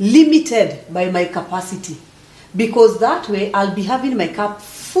definition limited by my capacity? Because that way I'll be having my cup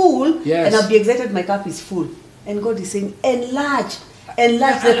full, yes, and I'll be excited my cup is full. And God is saying, enlarge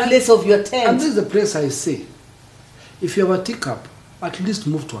the place of your tent. And this is the place I say, if you have a teacup, at least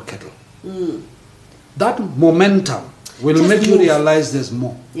move to a kettle. That momentum will Just make move. you realize there's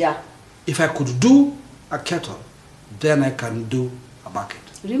more. Yeah. If I could do a kettle, then I can do a bucket.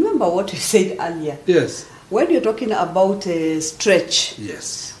 Remember what you said earlier. Yes. When you're talking about a stretch,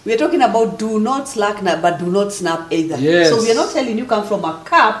 yes, we're talking about do not slack but do not snap either. Yes. So we're not telling you come from a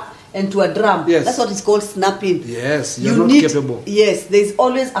cup and to a drum. Yes. That's what is called snapping. Yes, you're not capable. Yes, there's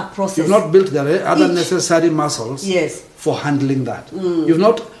always a process. You've not built the other necessary muscles yes, for handling that. You've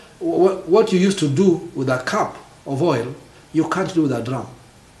not, what you used to do with a cup of oil, you can't do with a drum.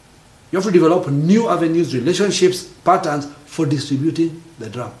 You have to develop new avenues, relationships, patterns for distributing the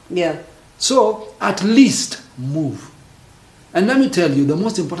drum. Yeah. So at least move. And let me tell you, the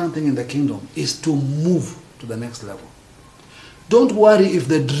most important thing in the kingdom is to move to the next level. Don't worry if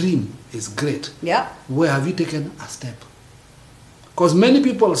the dream is great. Yeah. Where have you taken a step? Because many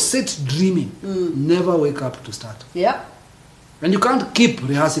people sit dreaming, never wake up to start. Yeah. And you can't keep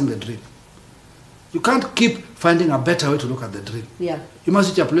rehearsing the dream. You can't keep finding a better way to look at the dream. Yeah. You must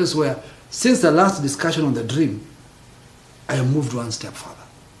reach a place where, since the last discussion on the dream, I have moved one step further.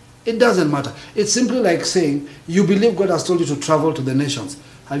 It doesn't matter. It's simply like saying, you believe God has told you to travel to the nations.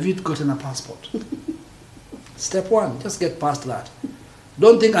 Have you gotten a passport? Step one, just get past that.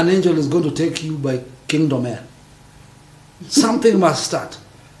 Don't think an angel is going to take you by kingdom air. Something must start.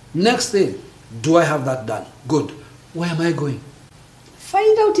 Next thing, do I have that done? Good. Where am I going?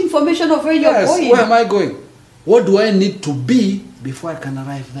 Find out information of where you're going. Where am I going? What do I need to be before I can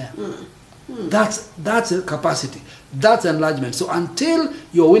arrive there? That's a capacity. That's enlargement. So until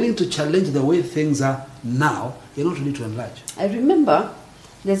you're willing to challenge the way things are now, you're not ready to enlarge. I remember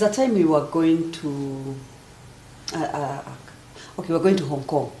there's a time we were going to we're going to Hong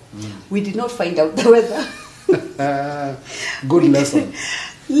Kong. We did not find out the weather. Good lesson.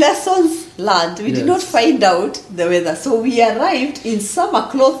 Lessons learned. We did not find out the weather. So we arrived in summer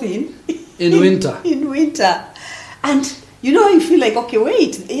clothing. In winter. In winter. And you know, you feel like, okay,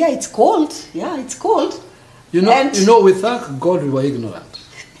 wait, yeah, it's cold. Yeah, it's cold. You know, we thank God we were ignorant.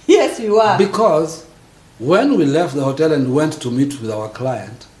 Yes, we were. Because when we left the hotel and went to meet with our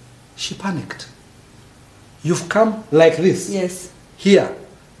client, she panicked. You've come like this. Yes. Here.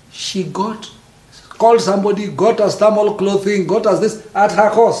 She called somebody, got us thermal clothing, got us this at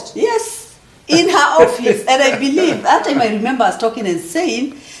her cost. Yes. In her office. And I believe, that time I remember us talking and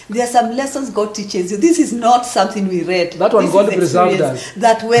saying, there are some lessons God teaches you. This is not something we read. That one God preserved us.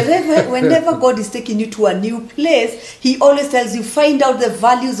 That whenever God is taking you to a new place, He always tells you, find out the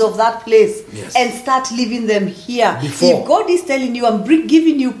values of that place and start living them here. If God is telling you, I'm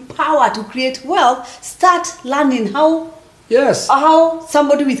giving you power to create wealth, start learning how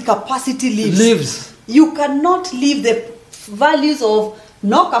somebody with capacity lives. You cannot live the values of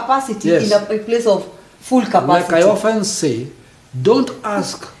no capacity in a place of full capacity. Like I often say, don't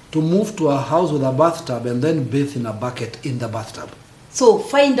ask to move to a house with a bathtub and then bathe in a bucket in the bathtub. So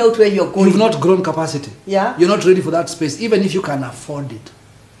find out where you're going. You've not grown capacity. Yeah. You're not ready for that space, even if you can afford it.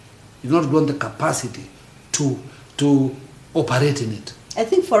 You've not grown the capacity to operate in it. I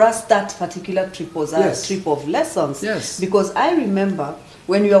think for us that particular trip was a trip of lessons. Yes. Because I remember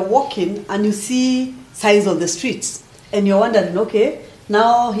when you are walking and you see signs on the streets and you're wondering, okay,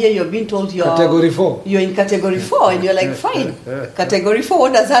 now here you're being told you're Category 4. You're in category 4 and you're like, fine. Category 4,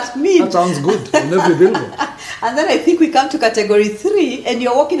 what does that mean? That sounds good on every building. And then I think we come to category 3 and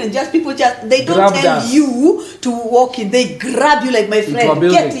you're walking and people they don't tell you to walk in. They grab you like, my friend,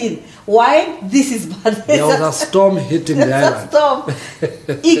 get in. Why? This is bad. There was a storm hitting the island. Storm.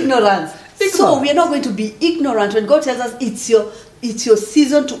 Ignorance. So we are not going to be ignorant when God tells us it's your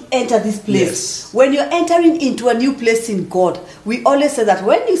season to enter this place. Yes. When you're entering into a new place in God, we always say that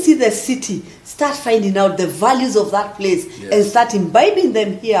when you see the city, start finding out the values of that place and start imbibing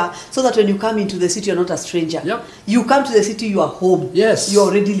them here so that when you come into the city, you're not a stranger. Yep. You come to the city, you are home. Yes. You're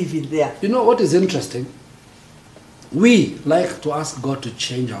already living there. You know what is interesting? We like to ask God to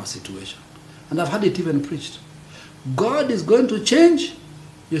change our situation. And I've had it even preached. God is going to change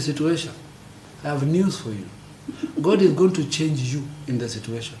your situation. I have news for you. God is going to change you in the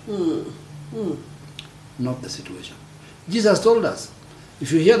situation. Not the situation. Jesus told us,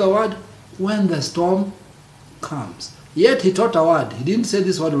 if you hear the word, when the storm comes. Yet He taught a word. He didn't say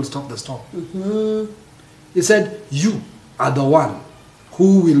this word will stop the storm. He said, you are the one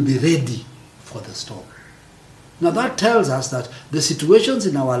who will be ready for the storm. Now that tells us that the situations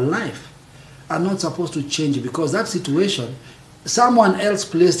in our life are not supposed to change, because that situation, someone else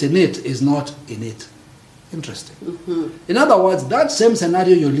placed in it is not in it. Interesting. In other words, that same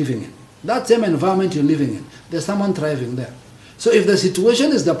scenario you're living in, that same environment you're living in, there's someone thriving there. So if the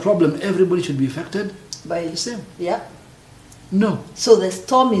situation is the problem, everybody should be affected by the same. Yeah. No. So the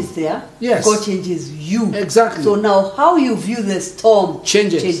storm is there. Yes. God changes you. Exactly. So now how you view the storm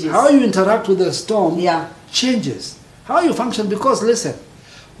changes. How you interact with the storm changes. How you function. Because listen,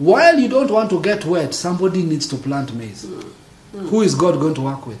 while you don't want to get wet, somebody needs to plant maize. Who is God going to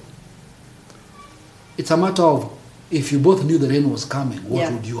work with? It's a matter of, if you both knew the rain was coming, what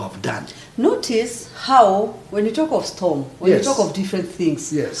would you have done? Notice how, when you talk of storm, when you talk of different things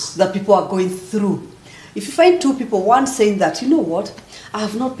that people are going through, if you find two people, one saying that, you know what, I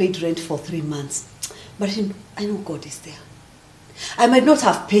have not paid rent for 3 months, but I know God is there. I might not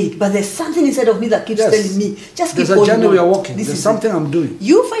have paid, but there's something inside of me that keeps telling me, just keep There's a journey we are on. walking. There's something I'm doing.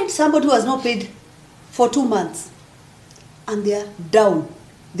 You find somebody who has not paid for 2 months, and they are down.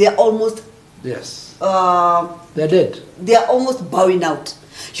 They are almost... they're dead. They are almost bowing out.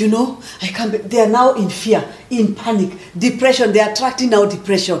 You know, I can't be, they are now in fear, in panic, depression. They are attracting now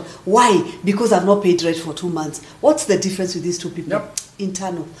depression. Why? Because I've not paid rent for 2 months. What's the difference with these two people?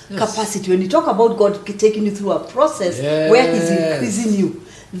 Internal capacity. When you talk about God taking you through a process where He's increasing you,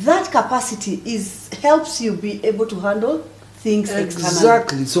 that capacity helps you be able to handle things externally.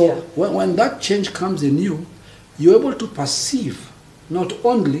 Exactly. So when that change comes in you, you're able to perceive not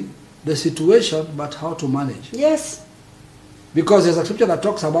only the situation, but how to manage. Yes. Because there's a scripture that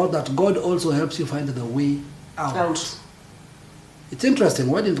talks about that God also helps you find the way out. It's interesting.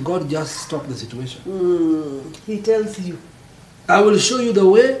 Why didn't God just stop the situation? He tells you, I will show you the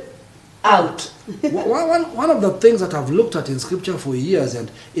way out. One of the things that I've looked at in scripture for years,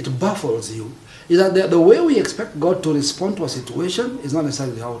 and it baffles you, is that the way we expect God to respond to a situation is not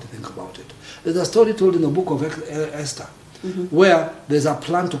necessarily how to think about it. There's a story told in the book of Esther, where there's a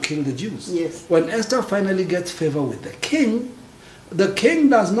plan to kill the Jews. Yes. When Esther finally gets favor with the king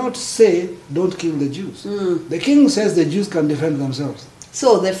does not say, don't kill the Jews. The king says the Jews can defend themselves.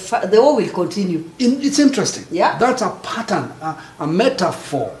 So the war will continue. It's interesting. Yeah. That's a pattern, a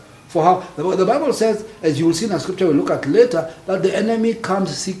metaphor for how the Bible says, as you will see in a scripture we'll look at later, that the enemy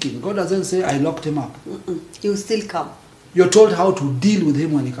comes seeking. God doesn't say, I locked him up. He will still come. You're told how to deal with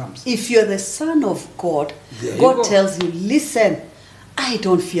him when he comes. If you're the son of God, God tells you, listen, I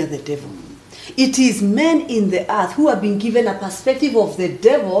don't fear the devil. It is men in the earth who have been given a perspective of the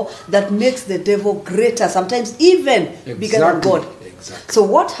devil that makes the devil greater, sometimes even bigger than God. Exactly. So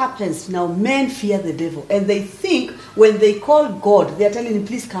what happens now? Men fear the devil, and they think when they call God, they are telling him,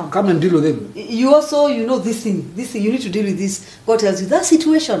 please come. Come and deal with him. You also, this thing, you need to deal with this. God tells you, that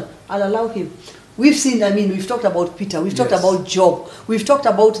situation, I'll allow him. We've seen, we've talked about Peter, we've talked about Job, we've talked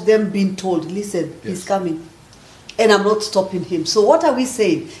about them being told, listen, he's coming, and I'm not stopping him. So what are we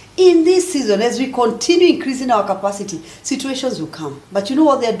saying? In this season, as we continue increasing our capacity, situations will come. But you know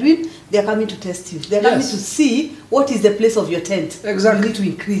what they're doing? They're coming to test you. They're coming to see what is the place of your tent. Exactly. You need to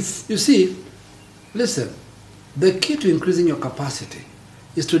increase. You see, listen, the key to increasing your capacity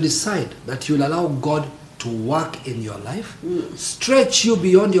is to decide that you'll allow God to work in your life, stretch you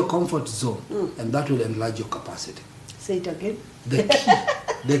beyond your comfort zone, and that will enlarge your capacity. Say it again.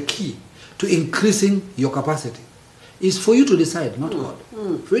 The key to increasing your capacity is for you to decide, not God.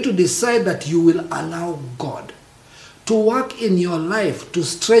 For you to decide that you will allow God to work in your life, to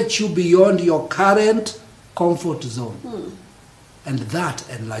stretch you beyond your current comfort zone. And that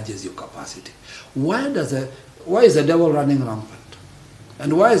enlarges your capacity. Why is the devil running rampant?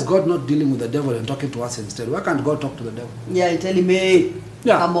 And why is God not dealing with the devil and talking to us instead? Why can't God talk to the devil? Yeah, and tell him, hey,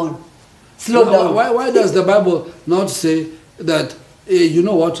 come on, slow down. Why does the Bible not say that, you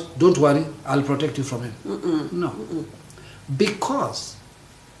know what, don't worry, I'll protect you from him? No. Because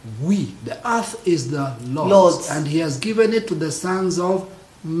the earth is the Lord's, and he has given it to the sons of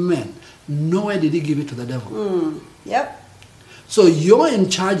men. Nowhere did he give it to the devil. Yep. So you're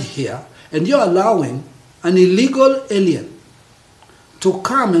in charge here, and you're allowing an illegal alien to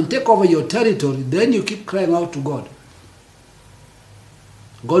come and take over your territory. Then you keep crying out to God.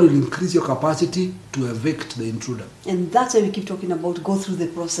 God will increase your capacity to evict the intruder. And that's why we keep talking about go through the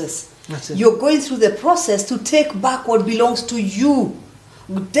process. That's it. You're going through the process to take back what belongs to you.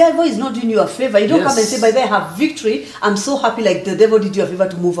 The devil is not doing you a favor. You don't come and say, by the way, I have victory. I'm so happy like the devil did you a favor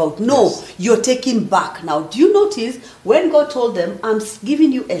to move out. No, you're taking back. Now, do you notice when God told them, I'm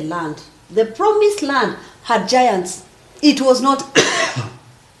giving you a land. The promised land had giants. It was not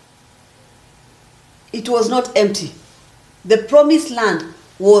empty. The promised land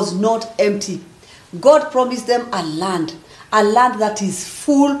was not empty. God promised them a land that is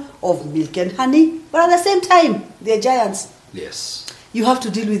full of milk and honey, but at the same time, they're giants. Yes. You have to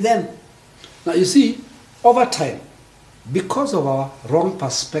deal with them. Now you see, over time, because of our wrong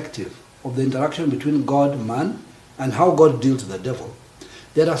perspective of the interaction between God and man and how God deals with the devil,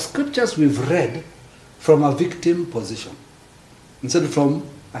 there are scriptures we've read from a victim position instead of from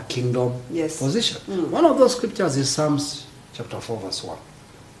a kingdom position. One of those scriptures is Psalms chapter 4 verse 1.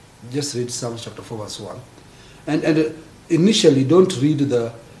 Just read Psalms chapter 4 verse 1. And initially don't read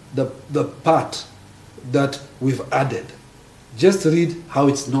the part that we've added. Just read how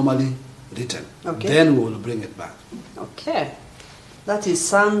it's normally written. Okay. Then we will bring it back. Okay. That is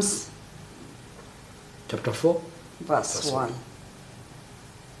Psalms chapter 4 verse 1.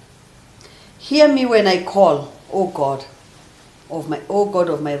 Hear me when I call, O God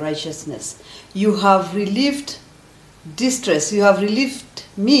of my righteousness. You have relieved distress. You have relieved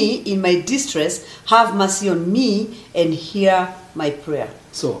me in my distress. Have mercy on me and hear my prayer.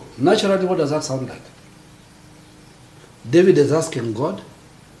 So, naturally, what does that sound like? David is asking God,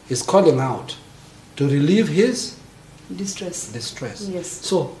 he's calling out to relieve his distress. Yes.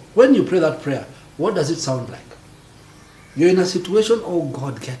 So, when you pray that prayer, what does it sound like? You're in a situation, oh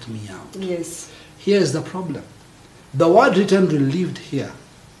God, get me out. Yes. Here is the problem. The word written relieved here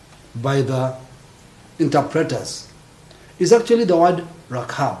by the interpreters is actually the word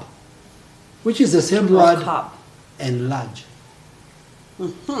rakab, which is the same word enlarge.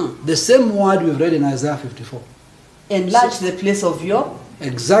 The same word we've read in Isaiah 54. Enlarge the place of your...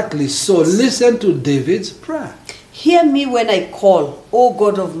 Exactly. So listen to David's prayer. Hear me when I call, O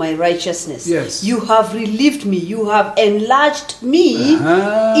God of my righteousness. Yes. You have relieved me. You have enlarged me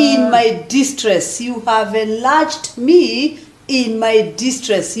in my distress. You have enlarged me in my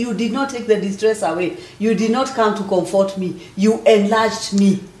distress. You did not take the distress away. You did not come to comfort me. You enlarged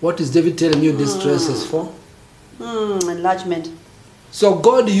me. What is David telling you distress is for? Enlargement. So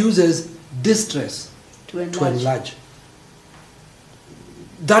God uses distress to enlarge.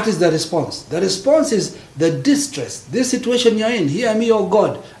 That is the response. The response is the distress. This situation you're in, hear me, oh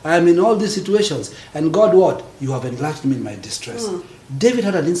God. I am in all these situations. And God, what? You have enlarged me in my distress. David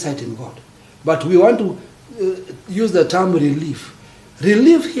had an insight in God. But we want to use the term relief.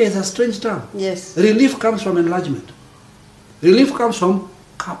 Relief here is a strange term. Yes. Relief comes from enlargement. Relief comes from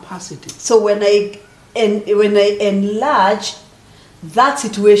capacity. So when I enlarge that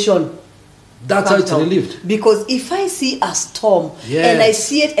situation, that's how it's relieved. Because if I see a storm and I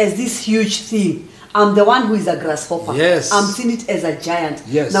see it as this huge thing, I'm the one who is a grasshopper. Yes. I'm seeing it as a giant.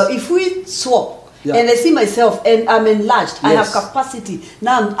 Yes. Now if we swap and I see myself and I'm enlarged, I have capacity.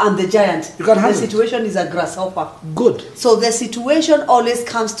 Now I'm the giant. You can handle the situation is a grasshopper. Good. So the situation always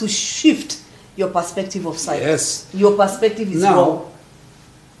comes to shift your perspective of sight. Yes. Your perspective is wrong.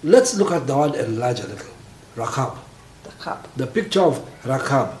 Let's look at the word enlarge a little. Rakab. The picture of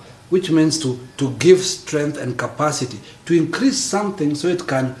Rakab, which means to give strength and capacity, to increase something so it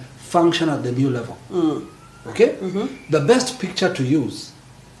can function at the new level. Okay? The best picture to use,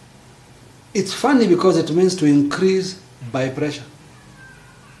 it's funny because it means to increase by pressure.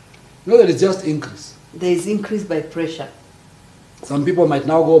 You know that it's just increase. There is increase by pressure. Some people might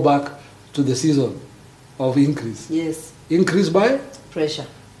now go back to the season of increase. Yes. Increase by? Pressure.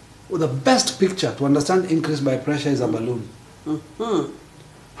 Well, the best picture to understand increase by pressure is a balloon.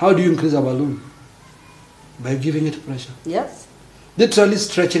 How do you increase a balloon? By giving it pressure. Yes. Literally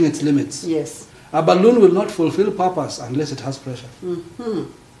stretching its limits. Yes. A balloon will not fulfill purpose unless it has pressure.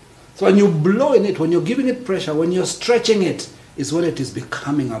 So when you blow in it, when you're giving it pressure, when you're stretching it, is when it is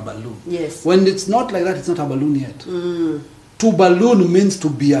becoming a balloon. Yes. When it's not like that, it's not a balloon yet. To balloon means to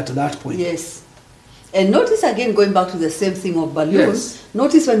be at that point. Yes. And notice again, going back to the same thing of balloons,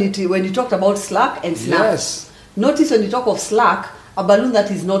 notice when you talked about slack and snap. Yes. Notice when you talk of slack, a balloon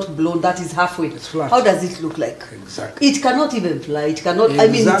that is not blown, that is halfway. It's flat. How does it look like? Exactly. It cannot even fly. It cannot, I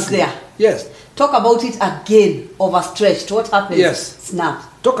mean, it's there. Yes. Talk about it again, overstretched. What happens? Yes. Snap.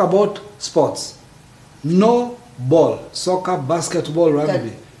 Talk about sports. No ball, soccer, basketball,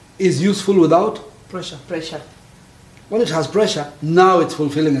 rugby, is useful without pressure. Pressure. When it has pressure, now it's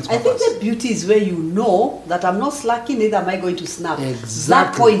fulfilling its purpose. I think the beauty is where you know that I'm not slacking, neither am I going to snap. Exactly.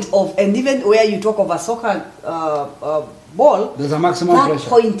 That point of, and even where you talk of a soccer ball, there's a maximum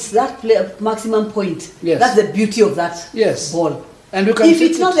pressure. That maximum point, yes. That's the beauty of that ball. And we can if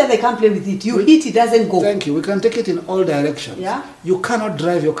it's not there, they can't play with it. You hit, it doesn't go. Thank you. We can take it in all directions. Yeah? You cannot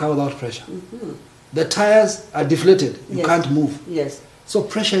drive your car without pressure. The tires are deflated. You can't move. Yes. So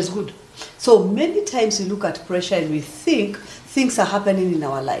pressure is good. So many times we look at pressure and we think things are happening in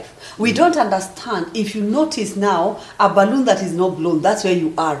our life. We don't understand. If you notice now, a balloon that is not blown, that's where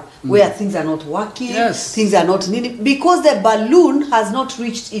you are, where things are not working, things are not needed, because the balloon has not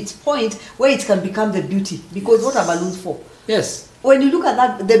reached its point where it can become the beauty. Because what are balloons for? Yes. When you look at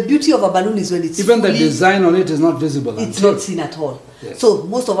that, the beauty of a balloon is when it's even the design on it is not visible. It's not seen at all. Yes. So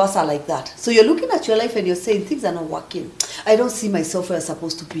most of us are like that. So you're looking at your life and you're saying things are not working. I don't see myself where I'm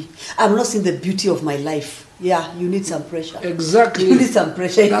supposed to be. I'm not seeing the beauty of my life. Yeah, you need some pressure. Exactly. You need some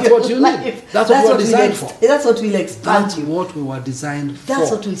pressure. That's what you need. That's what we were designed for. That's what will expand That's you. what we were designed for.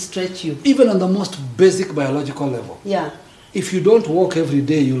 That's what will stretch you. Even on the most basic biological level. Yeah. If you don't walk every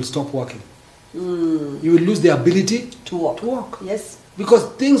day, you'll stop walking. You will lose the ability To walk. to walk. Yes. Because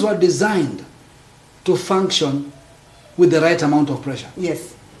things were designed to function with the right amount of pressure.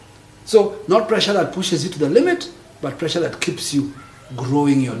 Yes. So, not pressure that pushes you to the limit, but pressure that keeps you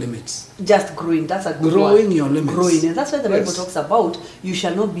growing your limits. Just growing. That's a good Growing word. your limits. Growing. And that's why the Bible Yes. talks about you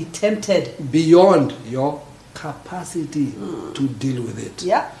shall not be tempted. Beyond your capacity to deal with it.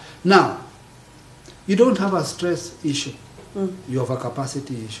 Yeah. Now, you don't have a stress issue. You have a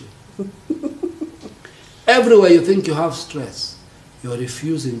capacity issue. Everywhere you think you have stress, you're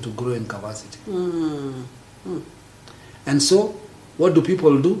refusing to grow in capacity. And so, what do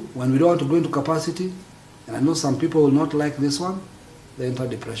people do when we don't want to grow into capacity? And I know some people will not like this one. They enter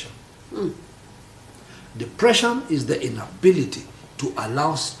depression. Depression is the inability to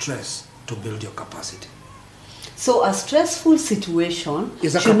allow stress to build your capacity. So a stressful situation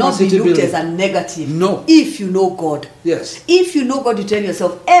Is a should not be capacity looked building. as a negative. No. If you know God. Yes. If you know God, you tell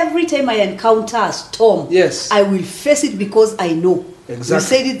yourself, every time I encounter a storm, Yes. I will face it because I know. Exactly.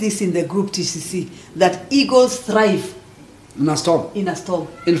 We said this in the group TCC, that eagles thrive In a storm. in a storm.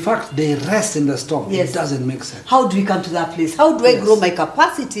 In fact, they rest in the storm. Yes. It doesn't make sense. How do we come to that place? How do I Yes. grow my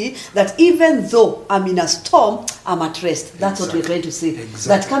capacity that even though I'm in a storm, I'm at rest? That's what we're trying to say. Exactly.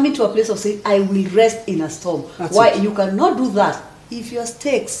 That coming to a place of saying, I will rest in a storm. That's Why? it. You cannot do that if your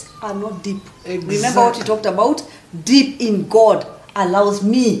stakes are not deep. Exactly. Remember what we talked about? Deep in God allows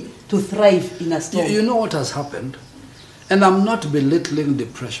me to thrive in a storm. You know what has happened? And I'm not belittling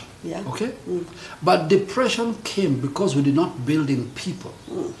depression. Yeah. Okay? But depression came because we did not build in people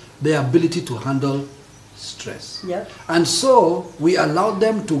the ability to handle stress. Yeah. And so we allowed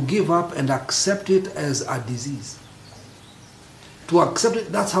them to give up and accept it as a disease. To accept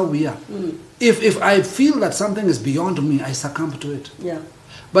it, that's how we are. If I feel that something is beyond me, I succumb to it. Yeah.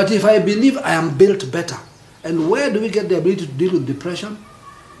 But if I believe I am built better, and where do we get the ability to deal with depression?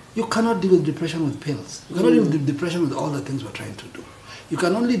 You cannot deal with depression with pills. You cannot deal with depression with all the things we're trying to do. You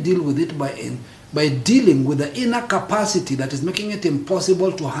can only deal with it by dealing with the inner capacity that is making it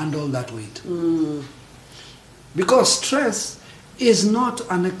impossible to handle that weight. Because stress is not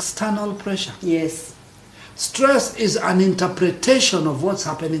an external pressure. Yes. Stress is an interpretation of what's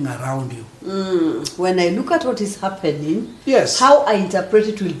happening around you. When I look at what is happening, Yes. how I interpret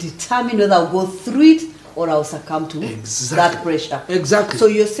it will determine whether I'll go through it or I'll succumb to that pressure. Exactly. So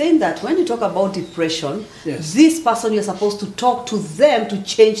you're saying that when you talk about depression, Yes. this person, you're supposed to talk to them to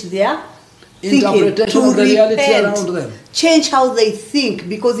change their thinking, Interpretation to of the reality repent, around them. change how they think,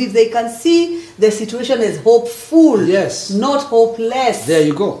 because if they can see the situation as hopeful, Yes. not hopeless, There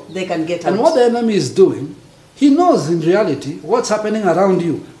you go. they can get out. And what the enemy is doing, he knows in reality what's happening around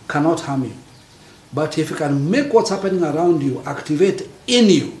you cannot harm you. But if you can make what's happening around you activate in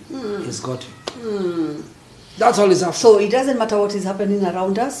you, he's got you. That's all he's after. So it doesn't matter what is happening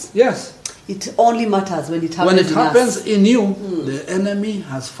around us. Yes. It only matters when it happens When it in happens us. in you, the enemy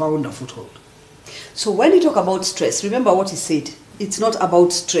has found a foothold. So when you talk about stress, remember what he said. It's not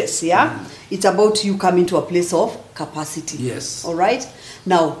about stress, yeah? It's about you coming to a place of capacity. Yes. All right?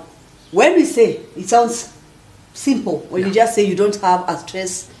 Now, when we say, it sounds simple. When you just say you don't have a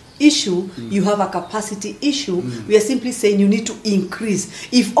stress issue, you have a capacity issue, we are simply saying you need to increase.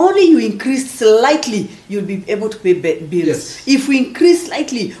 If only you increase slightly, you'll be able to pay bills. Yes. If we increase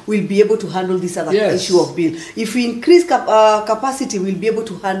slightly, we'll be able to handle this other issue of bill. If we increase capacity, we'll be able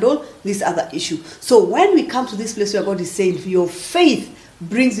to handle this other issue. So when we come to this place where God is saying, your faith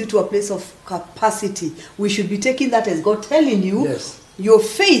brings you to a place of capacity, we should be taking that as God telling you, your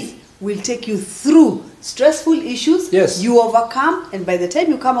faith will take you through stressful issues. Yes. You overcome, and by the time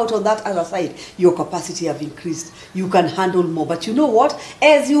you come out on that other side, your capacity have increased. You can handle more. But you know what?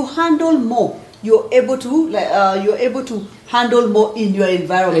 As you handle more, you're able to handle more in your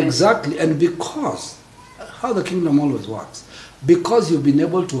environment. Exactly. And because how the kingdom always works, because you've been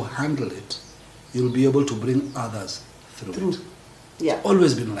able to handle it, you'll be able to bring others through it. Yeah.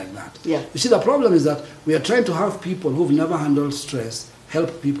 Always been like that. Yeah. You see, the problem is that we are trying to have people who've never handled stress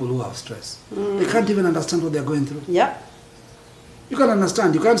help people who have stress. They can't even understand what they're going through. Yeah. You can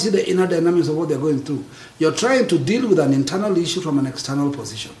understand. You can't see the inner dynamics of what they're going through. You're trying to deal with an internal issue from an external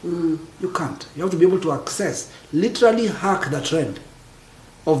position. You can't. You have to be able to access, literally hack the trend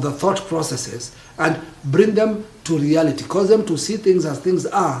of the thought processes and bring them to reality. Cause them to see things as things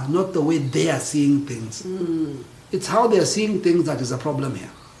are, not the way they are seeing things. It's how they are seeing things that is a problem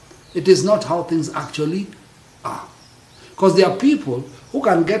here. It is not how things actually are. Because there are people who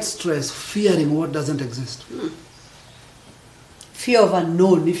can get stressed fearing what doesn't exist. Fear of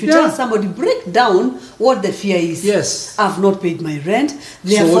unknown. If you tell somebody, break down what the fear is. Yes. I've not paid my rent,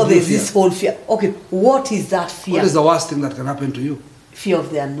 therefore there's this whole fear. Okay, what is that fear? What is the worst thing that can happen to you? Fear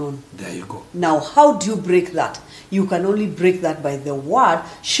of the unknown. There you go. Now, how do you break that? You can only break that by the word,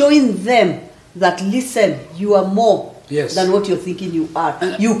 showing them that, listen, you are more than what you're thinking you are.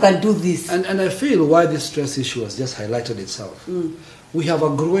 And you can do this. And I feel why this stress issue has just highlighted itself. We have a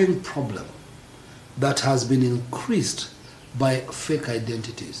growing problem that has been increased by fake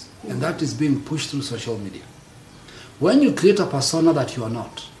identities, and that is being pushed through social media. When you create a persona that you are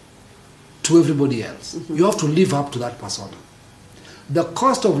not to everybody else, you have to live up to that persona. The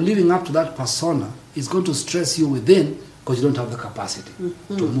cost of living up to that persona is going to stress you within because you don't have the capacity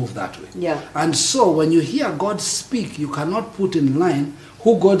to move that way. Yeah. And so when you hear God speak, you cannot put in line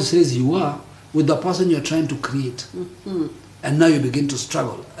who God says you are with the person you're trying to create. And now you begin to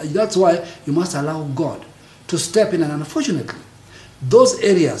struggle. That's why you must allow God to step in, and unfortunately, those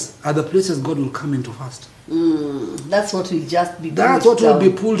areas are the places God will come into first. That's what will just be pulled That's what down. will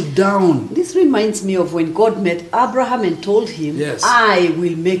be pulled down. This reminds me of when God met Abraham and told him, I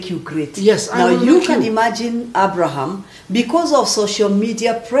will make you great. Yes, now you can imagine Abraham, because of social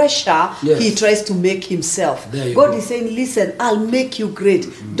media pressure, he tries to make himself. God is saying, listen, I'll make you great.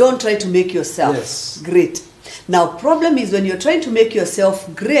 Don't try to make yourself great. Now, problem is when you're trying to make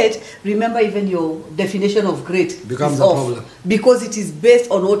yourself great, remember even your definition of great becomes is a off, problem. Because it is based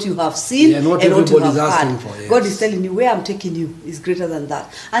on what you have seen and what you have asking had. For, God is telling you, where I'm taking you is greater than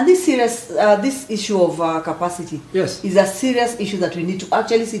that. And this issue of capacity is a serious issue that we need to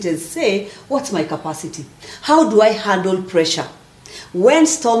actually sit and say, what's my capacity? How do I handle pressure? When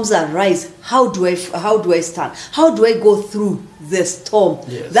storms arise, how do I stand? How do I go through the storm?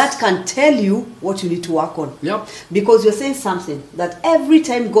 That can tell you what you need to work on. Because you're saying something that every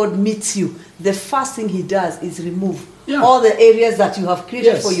time God meets you, the first thing he does is remove all the areas that you have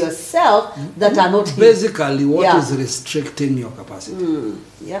created for yourself that are not him. Basically, what is restricting your capacity?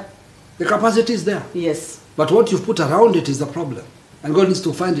 The capacity is there. Yes. But what you've put around it is the problem. And God needs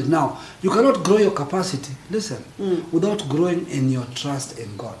to find it now. You cannot grow your capacity, listen, without growing in your trust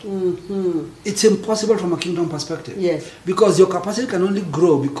in God. It's impossible from a kingdom perspective. Because your capacity can only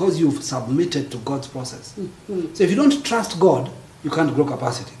grow because you've submitted to God's process. So if you don't trust God, you can't grow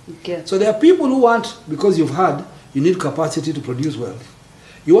capacity. So there are people who want, because you've had, you need capacity to produce wealth.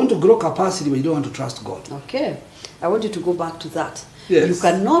 You want to grow capacity, but you don't want to trust God. I want you to go back to that. Yes. You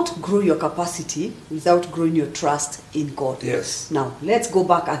cannot grow your capacity without growing your trust in God. Yes. Now, let's go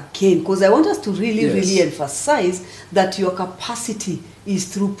back again, because I want us to really emphasize that your capacity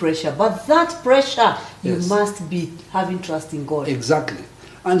is through pressure. But that pressure, you must be having trust in God. Exactly.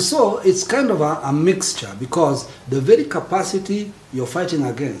 And so it's kind of a mixture, because the very capacity you're fighting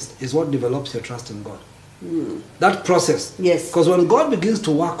against is what develops your trust in God. That process. Because when God begins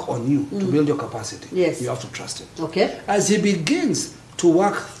to work on you to build your capacity, you have to trust Him. As He begins to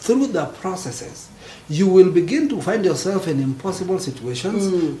work through the processes, you will begin to find yourself in impossible situations,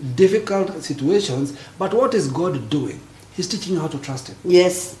 difficult situations. But what is God doing? He's teaching you how to trust Him.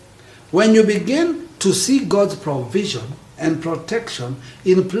 When you begin to see God's provision and protection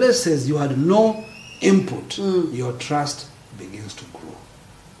in places you had no input, your trust begins to grow.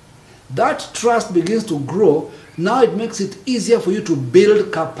 That trust begins to grow. Now it makes it easier for you to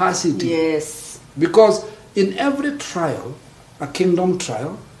build capacity. Because in every trial, a kingdom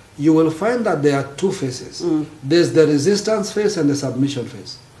trial, you will find that there are two phases. There's the resistance phase and the submission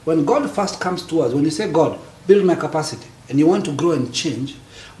phase. When God first comes to us, when you say, God, build my capacity, and you want to grow and change,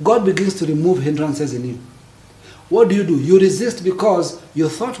 God begins to remove hindrances in you. What do? You resist because you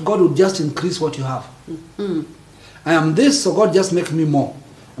thought God would just increase what you have. I am this, so God just make me more.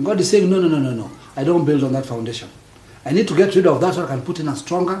 And God is saying, no. I don't build on that foundation. I need to get rid of that so I can put in a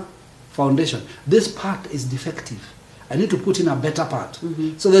stronger foundation. This part is defective. I need to put in a better part.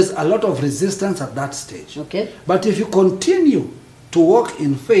 So there's a lot of resistance at that stage. But if you continue to walk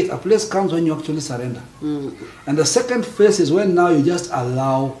in faith, a place comes when you actually surrender. And the second phase is when now you just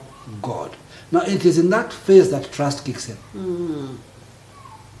allow God. Now it is in that phase that trust kicks in.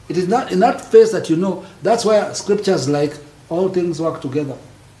 It is not in that phase that you know. That's why scriptures like all things work together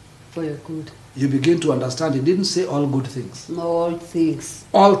for your good. you begin to understand. He didn't say all good things. All things.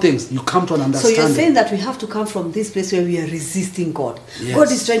 All things. You come to an understanding. So you're saying that we have to come from this place where we are resisting God. Yes. God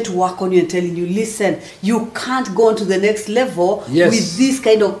is trying to work on you and telling you, listen, you can't go on to the next level Yes. with this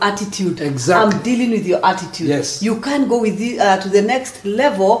kind of attitude. Exactly. I'm dealing with your attitude. Yes. You can't go with to the next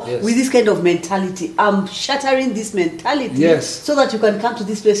level Yes. with this kind of mentality. I'm shattering this mentality Yes. so that you can come to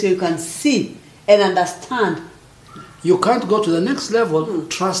this place where you can see and understand. You can't go to the next level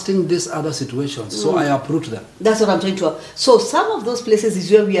trusting these other situations. So I uproot them. That's what I'm trying to. So some of those places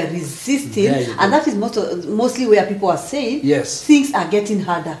is where we are resisting, There you go. and that is mostly where people are saying, Yes. things are getting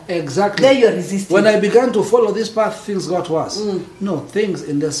harder. Exactly. There you are resisting. When I began to follow this path, things got worse. No, things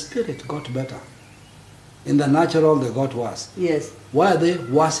in the spirit got better. In the natural, they got worse. Yes. Why are they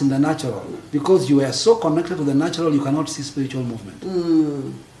worse in the natural? Because you are so connected to the natural, you cannot see spiritual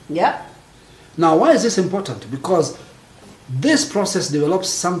movement. Yeah. Now, why is this important? Because this process develops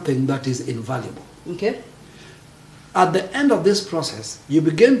something that is invaluable. Okay. At the end of this process, you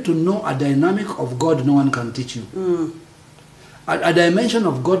begin to know a dynamic of God no one can teach you. A dimension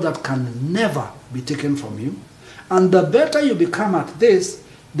of God that can never be taken from you. And the better you become at this,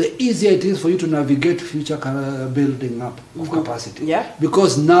 the easier it is for you to navigate future building up of capacity. Yeah.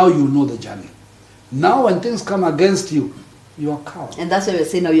 Because now you know the journey. Now when things come against you, you are cowed. And that's why we're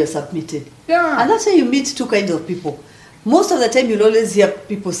saying now you're submitted. Yeah. And that's why you meet two kinds of people. Most of the time you'll always hear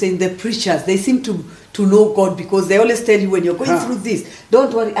people saying the preachers, they seem to know God because they always tell you when you're going through this,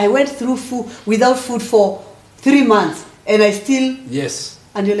 don't worry, I went through without food for 3 months and I still... Yes.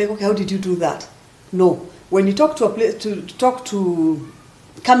 And you're like, okay, how did you do that? No. When you talk to a place,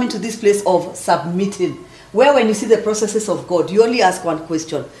 come into this place of submitting, where when you see the processes of God, you only ask one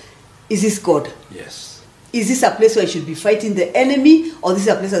question. Is this God? Yes. Is this a place where I should be fighting the enemy, or this is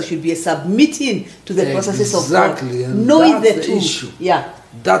a place where I should be submitting to the processes of God? Exactly. And knowing that's the two. issue. Yeah.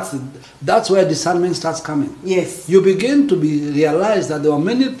 That's where discernment starts coming. Yes. You begin to realize that there were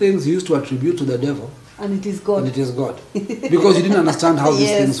many things you used to attribute to the devil. And it is God. And it is God. Because you didn't understand how these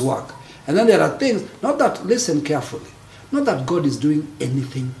Yes. things work. And then there are things, not that, listen carefully, not that God is doing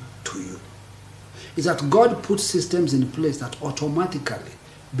anything to you. It's that God puts systems in place that automatically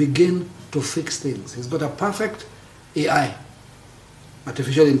begin to fix things. He's got a perfect AI,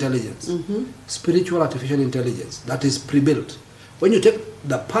 artificial intelligence, spiritual artificial intelligence that is pre-built. When you take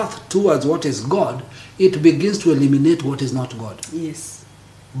the path towards what is God, it begins to eliminate what is not God. Yes.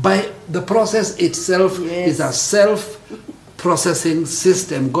 By the process itself Yes. is a self-processing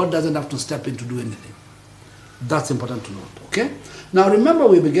system. God doesn't have to step in to do anything. That's important to note, okay? Now remember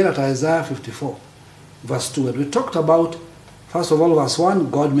we began at Isaiah 54, verse 2, and we talked about, first of all, verse 1,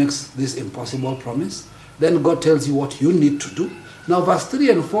 God makes this impossible promise. Then God tells you what you need to do. Now verse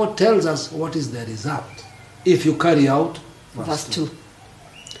 3 and 4 tells us what is the result if you carry out Verse 2.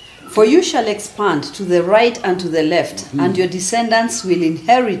 For you shall expand to the right and to the left, and your descendants will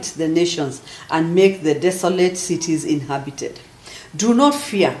inherit the nations and make the desolate cities inhabited. Do not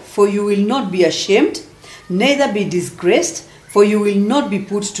fear, for you will not be ashamed, neither be disgraced, for you will not be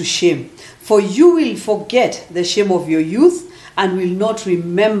put to shame. For you will forget the shame of your youth, and will not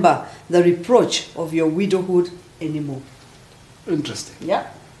remember the reproach of your widowhood anymore. Interesting. Yeah.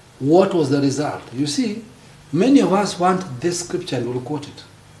 What was the result? You see, many of us want this scripture and will quote it.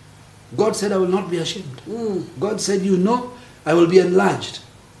 God said, I will not be ashamed. God said, you know, I will be enlarged.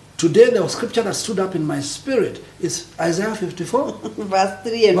 Today, the scripture that stood up in my spirit is Isaiah 54. Verse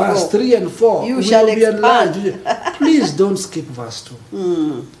 3 and 4. Verse 3 and 4. You We shall will be expand. enlarged. Please don't skip verse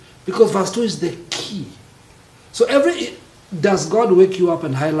 2. Because verse 2 is the key. So does God wake you up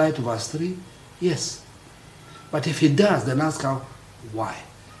and highlight verse 3? Yes. But if he does, then ask how, why?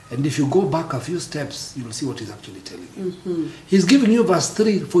 And if you go back a few steps, you will see what he's actually telling you. He's giving you verse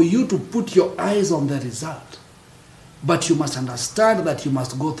 3 for you to put your eyes on the result. But you must understand that you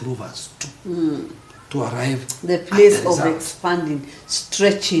must go through verse 2 to arrive The place at the of result. expanding,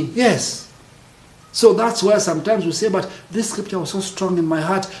 stretching. Yes. So that's where sometimes we say, but this scripture was so strong in my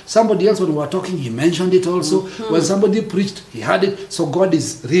heart. Somebody else, when we were talking, he mentioned it also. When somebody preached, he had it. So God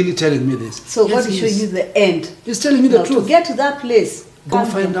is really telling me this. So Yes, God is he showing you the end. He's telling me the Now, truth. to get to that place, Go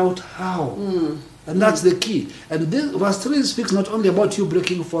find out how. And that's the key. And this, verse 3 speaks not only about you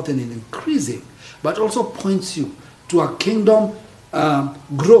breaking forth and increasing, but also points you to a kingdom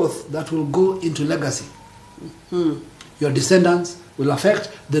growth that will go into legacy. Your descendants will affect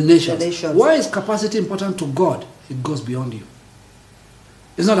the nations. Why is capacity important to God? It goes beyond you.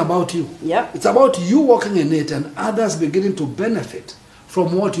 It's not about you. Yeah. It's about you walking in it and others beginning to benefit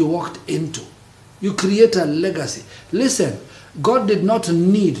from what you walked into. You create a legacy. Listen, God did not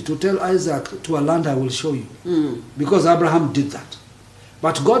need to tell Isaac, to a land I will show you. Because Abraham did that.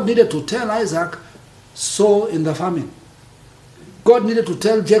 But God needed to tell Isaac, sow in the famine. God needed to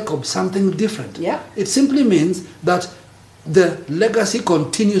tell Jacob something different. Yeah. It simply means that the legacy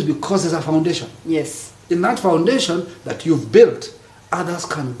continues because there's a foundation. Yes. In that foundation that you've built, others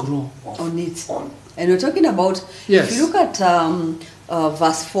can grow on it. And we're talking about, yes. if you look at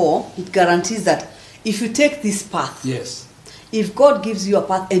verse 4, it guarantees that if you take this path, yes. if God gives you a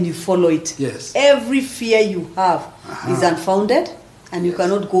path and you follow it, yes. every fear you have is unfounded and you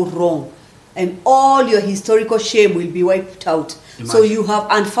cannot go wrong. And all your historical shame will be wiped out. Imagine. So you have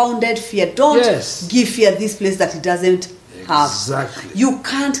unfounded fear. Don't give fear this place that it doesn't have. Exactly. You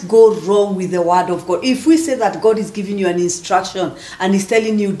can't go wrong with the word of God. If we say that God is giving you an instruction and He's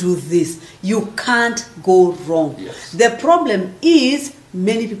telling you do this, you can't go wrong. Yes. The problem is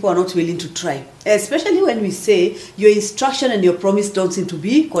many people are not willing to try, especially when we say your instruction and your promise don't seem to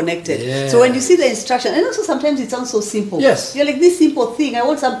be connected. Yes. So when you see the instruction, and also sometimes it sounds so simple. Yes. You're like, this simple thing, I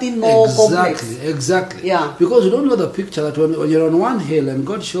want something more complex. Exactly. Yeah. Because you don't know the picture that when you're on one hill and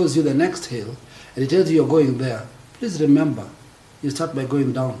God shows you the next hill and He tells you you're going there, please remember, you start by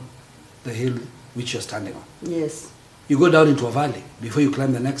going down the hill which you're standing on. Yes. You go down into a valley before you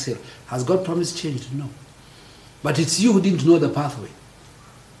climb the next hill. Has God promised changed? No. But it's you who didn't know the pathway.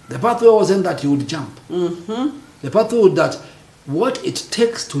 The pathway wasn't that you would jump. Mm-hmm. The pathway was that what it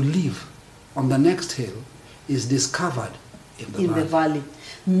takes to live on the next hill is discovered in the valley.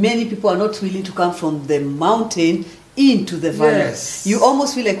 Many people are not willing to come from the mountain into the valley. Yes. You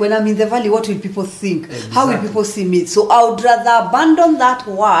almost feel like, when I'm in the valley, what will people think? Exactly. How will people see me? So I would rather abandon that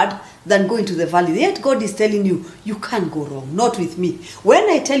word than go into the valley. Yet God is telling you, you can't go wrong, not with me. When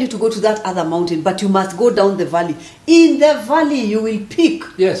I tell you to go to that other mountain, but you must go down the valley, in the valley you will pick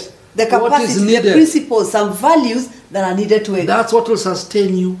the capacity, the principles, some values that are needed to That's what will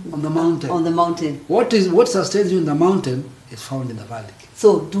sustain you on the mountain. On the mountain. What sustains you in the mountain is found in the valley.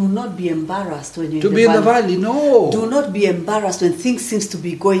 So do not be embarrassed when you're in the valley. No. Do not be embarrassed when things seems to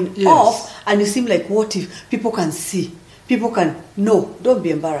be going off and you seem like, what if people can see? People can. No, don't be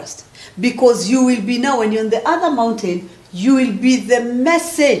embarrassed. Because you will be now, when you're on the other mountain, you will be the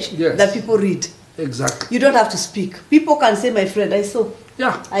message that people read. Exactly. You don't have to speak. People can say, my friend, I saw.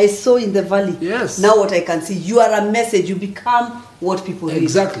 Yeah. I saw in the valley. Yes. Now what I can see. You are a message. You become what people read.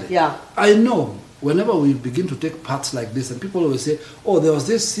 Exactly. Yeah. I know. Whenever we begin to take paths like this, and people always say, oh, there was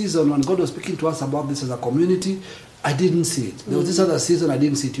this season when God was speaking to us about this as a community, I didn't see it. There was this other season, I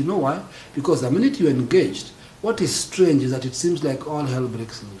didn't see it. You know why? Because the minute you're engaged, what is strange is that it seems like all hell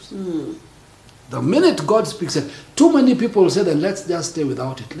breaks loose. The minute God speaks it, too many people say, then let's just stay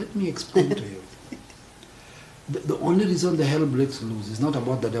without it. Let me explain to you. The only reason the hell breaks loose is not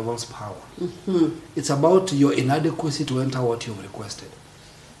about the devil's power. It's about your inadequacy to enter what you've requested.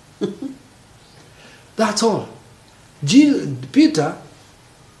 That's all. Peter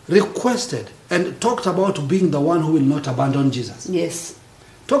requested and talked about being the one who will not abandon Jesus. Yes.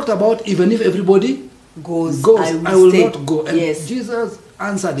 Talked about even if everybody goes I will not go. And Jesus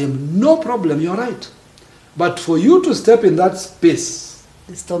answered him, no problem, you're right. But for you to step in that space,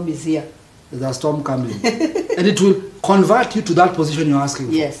 the storm is here. There's a storm coming. And it will convert you to that position you're asking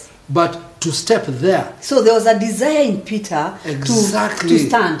for. Yes. But to step there. So there was a desire in Peter to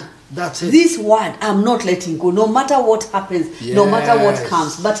stand. That's it. This word, I'm not letting go, no matter what happens, no matter what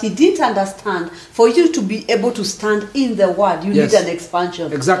comes. But he didn't understand, for you to be able to stand in the word, you need an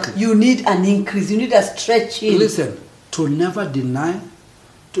expansion. Exactly. You need an increase. You need a stretching. Listen, to never deny,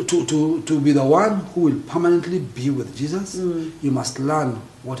 to be the one who will permanently be with Jesus, you must learn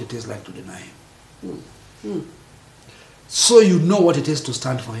what it is like to deny him. So you know what it is to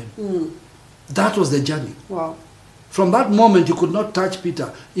stand for him. That was the journey. Wow. From that moment, you could not touch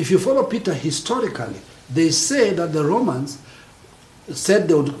Peter. If you follow Peter historically, they say that the Romans said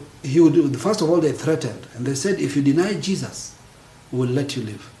first of all, they threatened. And they said, if you deny Jesus, we will let you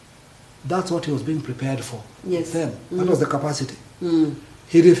live. That's what he was being prepared for. Yes. Then. That was the capacity.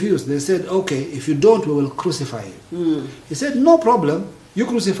 He refused. They said, okay, if you don't, we will crucify you. He said, no problem, you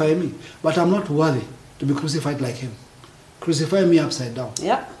crucify me. But I'm not worthy to be crucified like him. Crucify me upside down.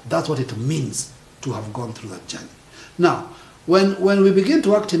 Yeah. That's what it means to have gone through that journey. Now, when we begin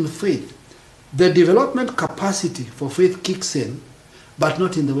to act in faith, the development capacity for faith kicks in, but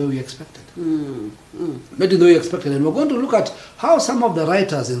not in the way we expected. Not in the way we expected. And we're going to look at how some of the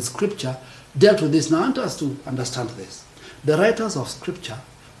writers in Scripture dealt with this. Now, I want us to understand this. The writers of Scripture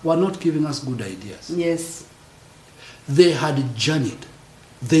were not giving us good ideas. Yes. They had journeyed.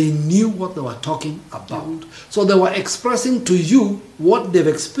 They knew what they were talking about. So they were expressing to you what they've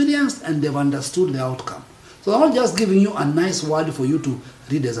experienced and they've understood the outcome. So they're not just giving you a nice word for you to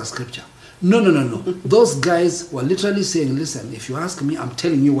read as a scripture. No. Those guys were literally saying, listen, if you ask me, I'm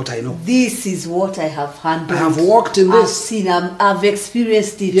telling you what I know. This is what I have handled. I have walked in this. I've seen, I've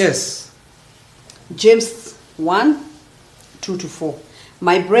experienced it. Yes. James 1, 2-4.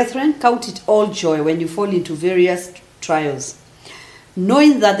 My brethren, count it all joy when you fall into various trials,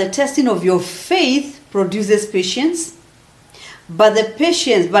 knowing that the testing of your faith produces patience, but let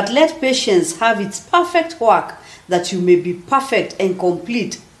patience have its perfect work, that you may be perfect and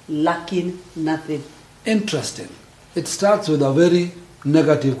complete, lacking nothing. Interesting. It starts with a very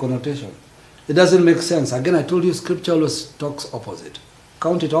negative connotation. It doesn't make sense. Again, I told you scripture always talks opposite.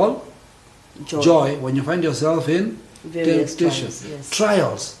 Count it all joy when you find yourself in various temptation. trials, yes.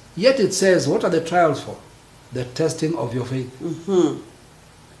 Trials. Yet it says, what are the trials for? The testing of your faith.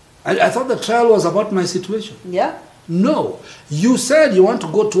 I thought the trial was about my situation. Yeah. No. You said you want to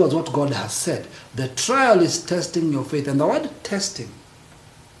go towards what God has said. The trial is testing your faith. And the word testing,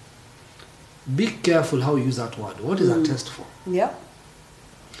 be careful how you use that word. What is a test for? Yeah.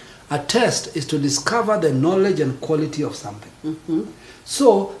 A test is to discover the knowledge and quality of something.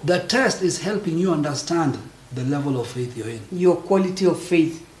 So the test is helping you understand the level of faith you're in. Your quality of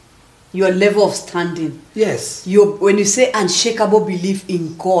faith. Your level of standing. Yes. When you say unshakable belief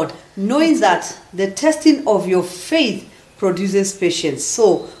in God, knowing that the testing of your faith produces patience.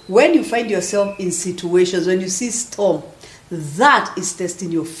 So when you find yourself in situations, when you see storm, that is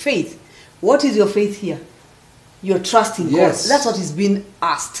testing your faith. What is your faith here? You're trusting God. That's what is being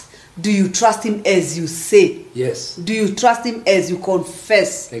asked. Do you trust him as you say? Yes. Do you trust him as you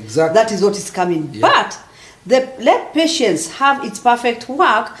confess? Exactly. That is what is coming. Yeah. But let patience have its perfect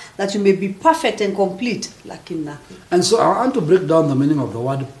work, that you may be perfect and complete, lacking nothing. And so I want to break down the meaning of the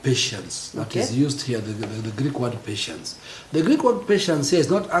word patience that is used here, the Greek word patience. The Greek word patience here is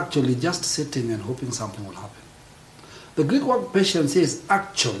not actually just sitting and hoping something will happen. The Greek word patience here is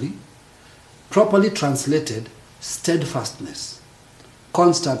actually, properly translated, steadfastness,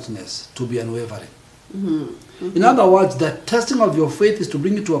 constantness, to be unwavering. In other words, the testing of your faith is to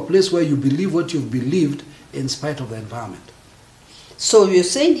bring you to a place where you believe what you've believed in spite of the environment. So you're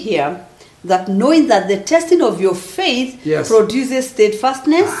saying here that knowing that the testing of your faith produces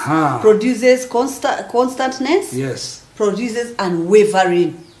steadfastness, produces constantness, produces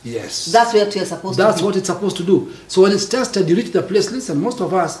unwavering. Yes. That's what you're supposed to do. That's what it's supposed to do. So when it's tested, you reach the place. Listen, most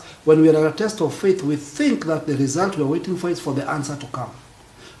of us, when we are at a test of faith, we think that the result we're waiting for is for the answer to come.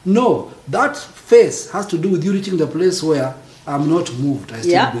 No, that phase has to do with you reaching the place where I'm not moved, I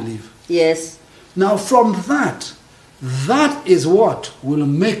still believe. Yes. Now from that is what will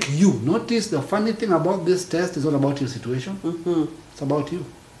make you. Notice the funny thing about this test is not about your situation. It's about you.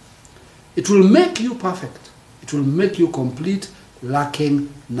 It will make you perfect. It will make you complete,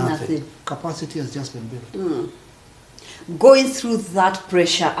 lacking nothing. Capacity has just been built. Going through that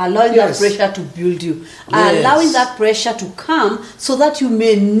pressure, allowing that pressure to build you, allowing that pressure to come so that you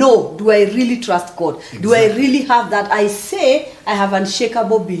may know, do I really trust God? Exactly. Do I really have that? I say I have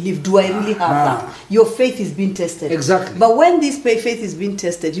unshakable belief. Do I really have that? Your faith is being tested. Exactly. But when this faith is being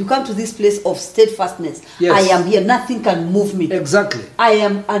tested, you come to this place of steadfastness. I am here. Nothing can move me. Exactly. I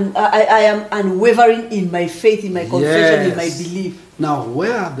am unwavering in my faith, in my confession, in my belief. Now,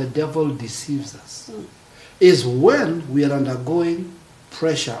 where the devil deceives us is when we are undergoing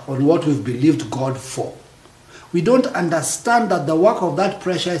pressure on what we've believed God for. We don't understand that the work of that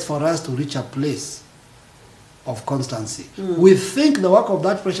pressure is for us to reach a place of constancy. We think the work of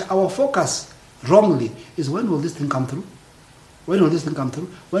that pressure, our focus wrongly, is when will this thing come through? When will this thing come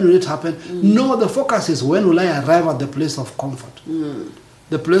through? When will it happen? No, the focus is when will I arrive at the place of comfort?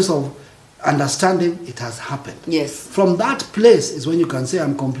 The place of understanding it has happened. Yes. From that place is when you can say,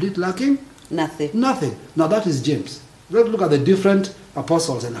 I'm complete, lacking nothing. Nothing. Now that is James. Let's look at the different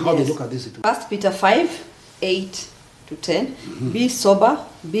apostles and how they look at this situation. 1 Peter 5, 8-10. Be sober,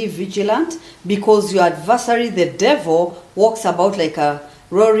 be vigilant, because your adversary, the devil, walks about like a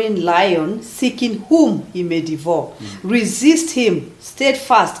roaring lion, seeking whom he may devour. Resist him,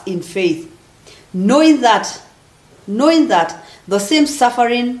 steadfast in faith, knowing that the same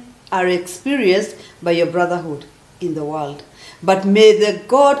suffering are experienced by your brotherhood in the world. But may the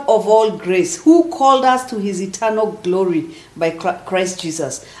God of all grace, who called us to his eternal glory by Christ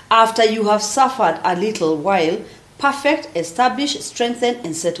Jesus, after you have suffered a little while, perfect, establish, strengthen,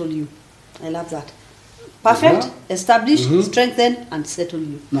 and settle you. I love that. Perfect, establish, strengthen, and settle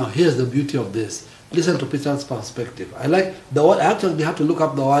you. Now here's the beauty of this. Listen to Peter's perspective. I like the word. I actually have to look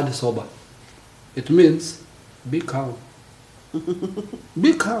up the word sober. It means be calm.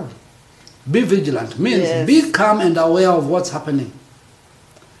 Be calm. Be vigilant means be calm and aware of what's happening.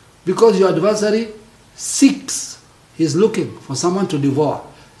 Because your adversary seeks, he's looking for someone to devour.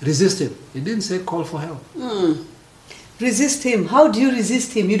 resist him. He didn't say call for help. Resist him. How do you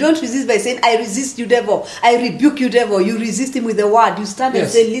resist him? You don't resist by saying, I resist you, devil. I rebuke you, devil. You resist him with the word. You stand and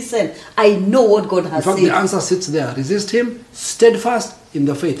say, listen, I know what God has said. In fact, the answer sits there. Resist him, steadfast in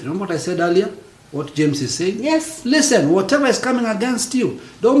the faith. Remember what I said earlier? What James is saying? Yes. Listen, whatever is coming against you,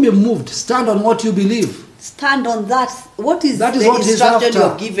 don't be moved. Stand on what you believe. Stand on that. What is that is the what instruction you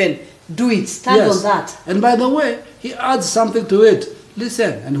are given? Do it. Stand on that. And by the way, he adds something to it.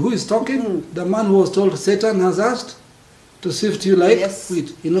 Listen, and who is talking? The man who was told Satan has asked to sift you like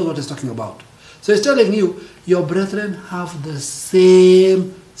wheat. He knows what he's talking about. So he's telling you, your brethren have the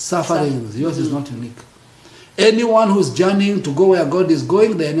same sufferings. Yours is not unique. Anyone who's journeying to go where God is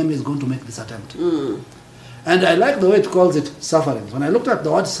going, the enemy is going to make this attempt. And I like the way it calls it sufferings. When I looked at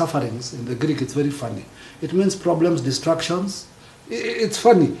the word sufferings in the Greek, it's very funny. It means problems, distractions. It's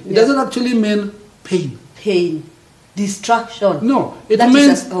funny. It doesn't actually mean pain. Pain. Distraction. No, it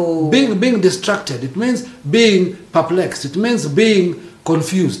means being distracted. It means being perplexed. It means being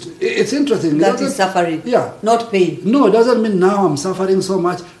confused. It's interesting. That is suffering. Yeah. Not pain. No, it doesn't mean now I'm suffering so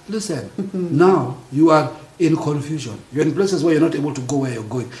much. Listen, now you are in confusion. You're in places where you're not able to go where you're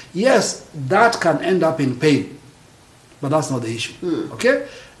going. Yes, that can end up in pain. But that's not the issue. Okay?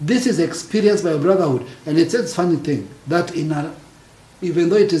 This is experienced by a brotherhood. And it's a funny thing that even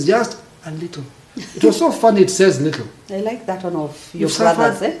though it is just a little. It was so funny it says little. I like that one of your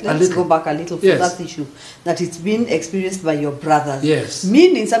brothers. Let's go back a little for that issue. That it's been experienced by your brothers. Yes.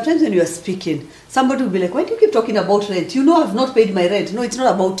 Meaning, sometimes when you are speaking, somebody will be like, why do you keep talking about rent? You know I've not paid my rent. No, it's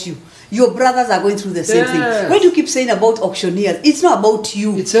not about you. Your brothers are going through the same thing. Why do you keep saying about auctioneers? It's not about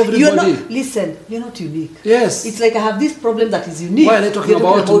you. It's everybody. Listen, you're not unique. Yes. It's like I have this problem that is unique. Why are they talking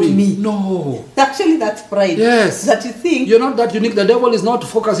about me? No. Actually, that's pride. Yes. That you think. You're not that unique. The devil is not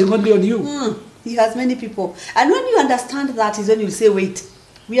focusing only on you. He has many people. And when you understand that is when you say, wait,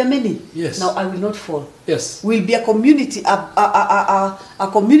 we are many. Yes. Now I will not fall. Yes. We'll be a community, a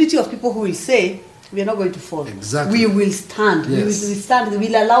community of people who will say, we are not going to fall. Exactly. We will stand. Yes. We will stand. We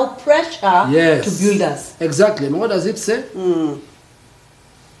will allow pressure to build us. Exactly. And what does it say?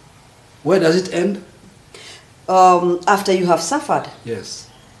 Where does it end? After you have suffered.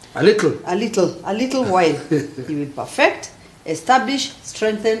 Yes. A little while. He will perfect, establish,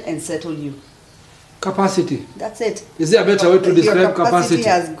 strengthen, and settle you. Capacity. That's it. Is there a better way to describe your capacity?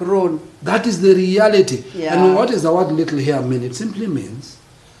 Has grown. That is the reality. Yeah. And what does the word little here mean? It simply means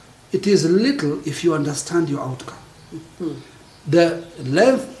it is little if you understand your outcome. The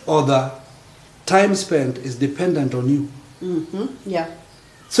length or the time spent is dependent on you. Yeah.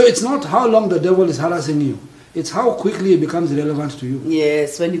 So it's not how long the devil is harassing you. It's how quickly it becomes relevant to you.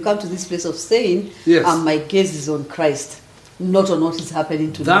 Yes, when you come to this place of saying, my gaze is on Christ, not on what is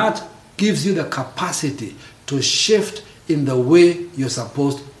happening to me. That gives you the capacity to shift in the way you're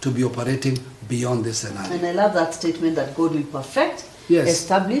supposed to be operating beyond this scenario. And I love that statement that God will perfect,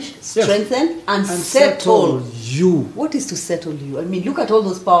 establish, Yes. strengthen, and settle you. What is to settle you? I mean, look at all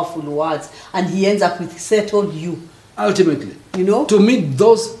those powerful words, and he ends up with settle you. Ultimately, you know, to me,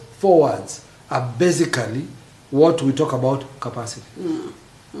 those four words are basically what we talk about capacity.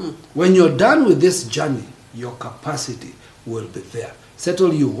 When you're done with this journey, your capacity will be there.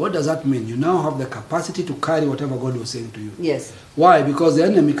 Settle you. What does that mean? You now have the capacity to carry whatever God was saying to you. Yes. Why? Because the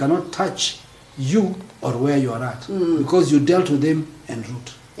enemy cannot touch you or where you are at. Because you dealt with him en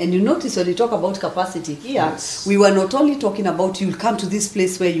route. And you notice when we talk about capacity here, we were not only talking about you'll come to this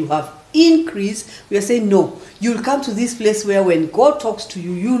place where you have increase, we are saying no. You'll come to this place where when God talks to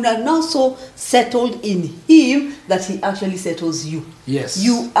you, you are now so settled in him that he actually settles you. Yes.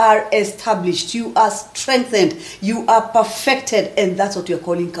 You are established, you are strengthened, you are perfected, and that's what you're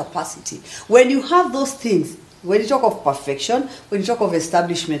calling capacity. When you have those things, when you talk of perfection, when you talk of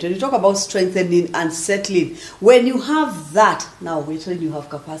establishment, when you talk about strengthening and settling, when you have that, now wait till you have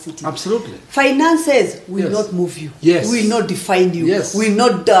capacity. Absolutely. Finances will not move you. Yes. Will not define you. Yes. Will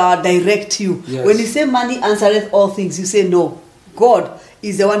not direct you. Yes. When you say money answereth all things, you say no. God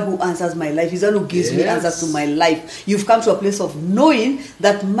is the one who answers my life. He's the one who gives me answers to my life. You've come to a place of knowing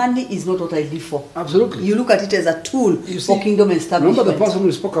that money is not what I live for. Absolutely. You look at it as a tool for kingdom establishment. Remember the person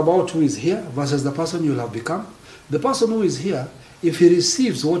we spoke about who is here versus the person you'll have become? The person who is here, if he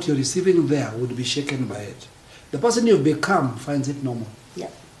receives what you're receiving there, would be shaken by it. The person you've become finds it normal. Yeah.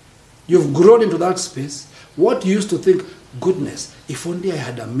 You've grown into that space. What you used to think, goodness, if only I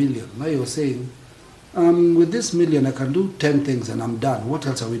had $1 million. Now you're saying, with this $1 million, I can do 10 things and I'm done. What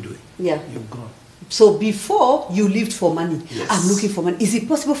else are we doing? Yeah. You've grown. So before you lived for money, Yes. I'm looking for money. Is it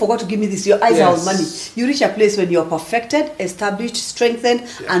possible for God to give me this? Your eyes are on money. You reach a place when you're perfected, established, strengthened,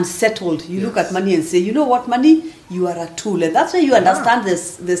 and settled. You look at money and say, you know what, money? You are a tool. And that's why you understand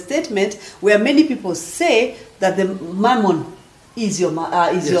this, the statement where many people say that the mammon is your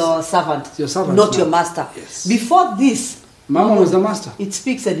your servant, not your master. Yes. Before this, Mammon was the master. It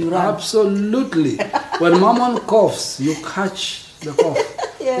speaks and you run. Absolutely. When mammon coughs, you catch the cough.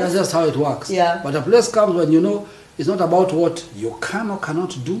 Yes. That's just how it works. Yeah. But a place comes when you know it's not about what you can or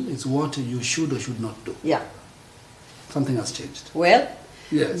cannot do, it's what you should or should not do. Yeah. Something has changed. Well,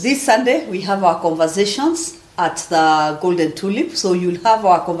 yes. This Sunday we have our conversations at the Golden Tulip. So you'll have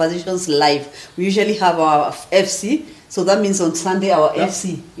our conversations live. We usually have our FC. So that means on Sunday our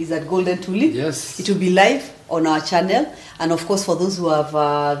FC is at Golden Tulip. Yes. It will be live on our channel. And of course, for those who have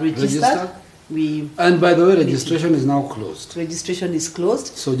registered, and by the way, registration is now closed. Registration is closed.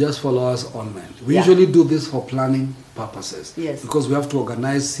 So just follow us online. We usually do this for planning purposes. Yes. Because we have to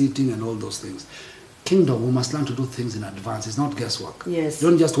organize seating and all those things. Kingdom, we must learn to do things in advance. It's not guesswork. Yes.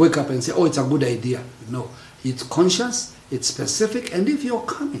 Don't just wake up and say, oh, it's a good idea. No. It's conscious, it's specific, and if you're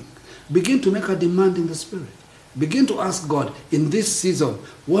coming, begin to make a demand in the spirit. Begin to ask God, in this season,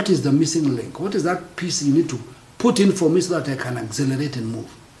 what is the missing link? What is that piece you need to put in for me so that I can accelerate and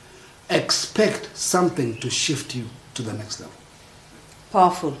move? Expect something to shift you to the next level.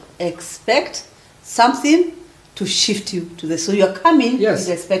 Powerful. Expect something to shift you to the. So you're coming with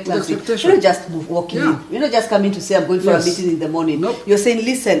expectancy. You're not just walking in. You're not just coming to say, I'm going for a meeting in the morning. Nope. You're saying,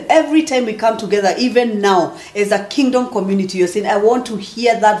 listen, every time we come together, even now, as a kingdom community, you're saying, I want to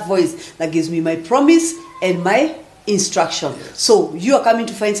hear that voice that gives me my promise and my instruction. Yes. So you are coming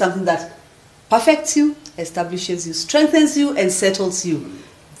to find something that perfects you, establishes you, strengthens you, and settles you.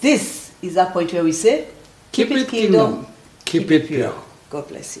 This is that point where we say, keep it kingdom, keep it pure. God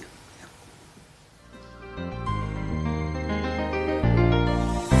bless you.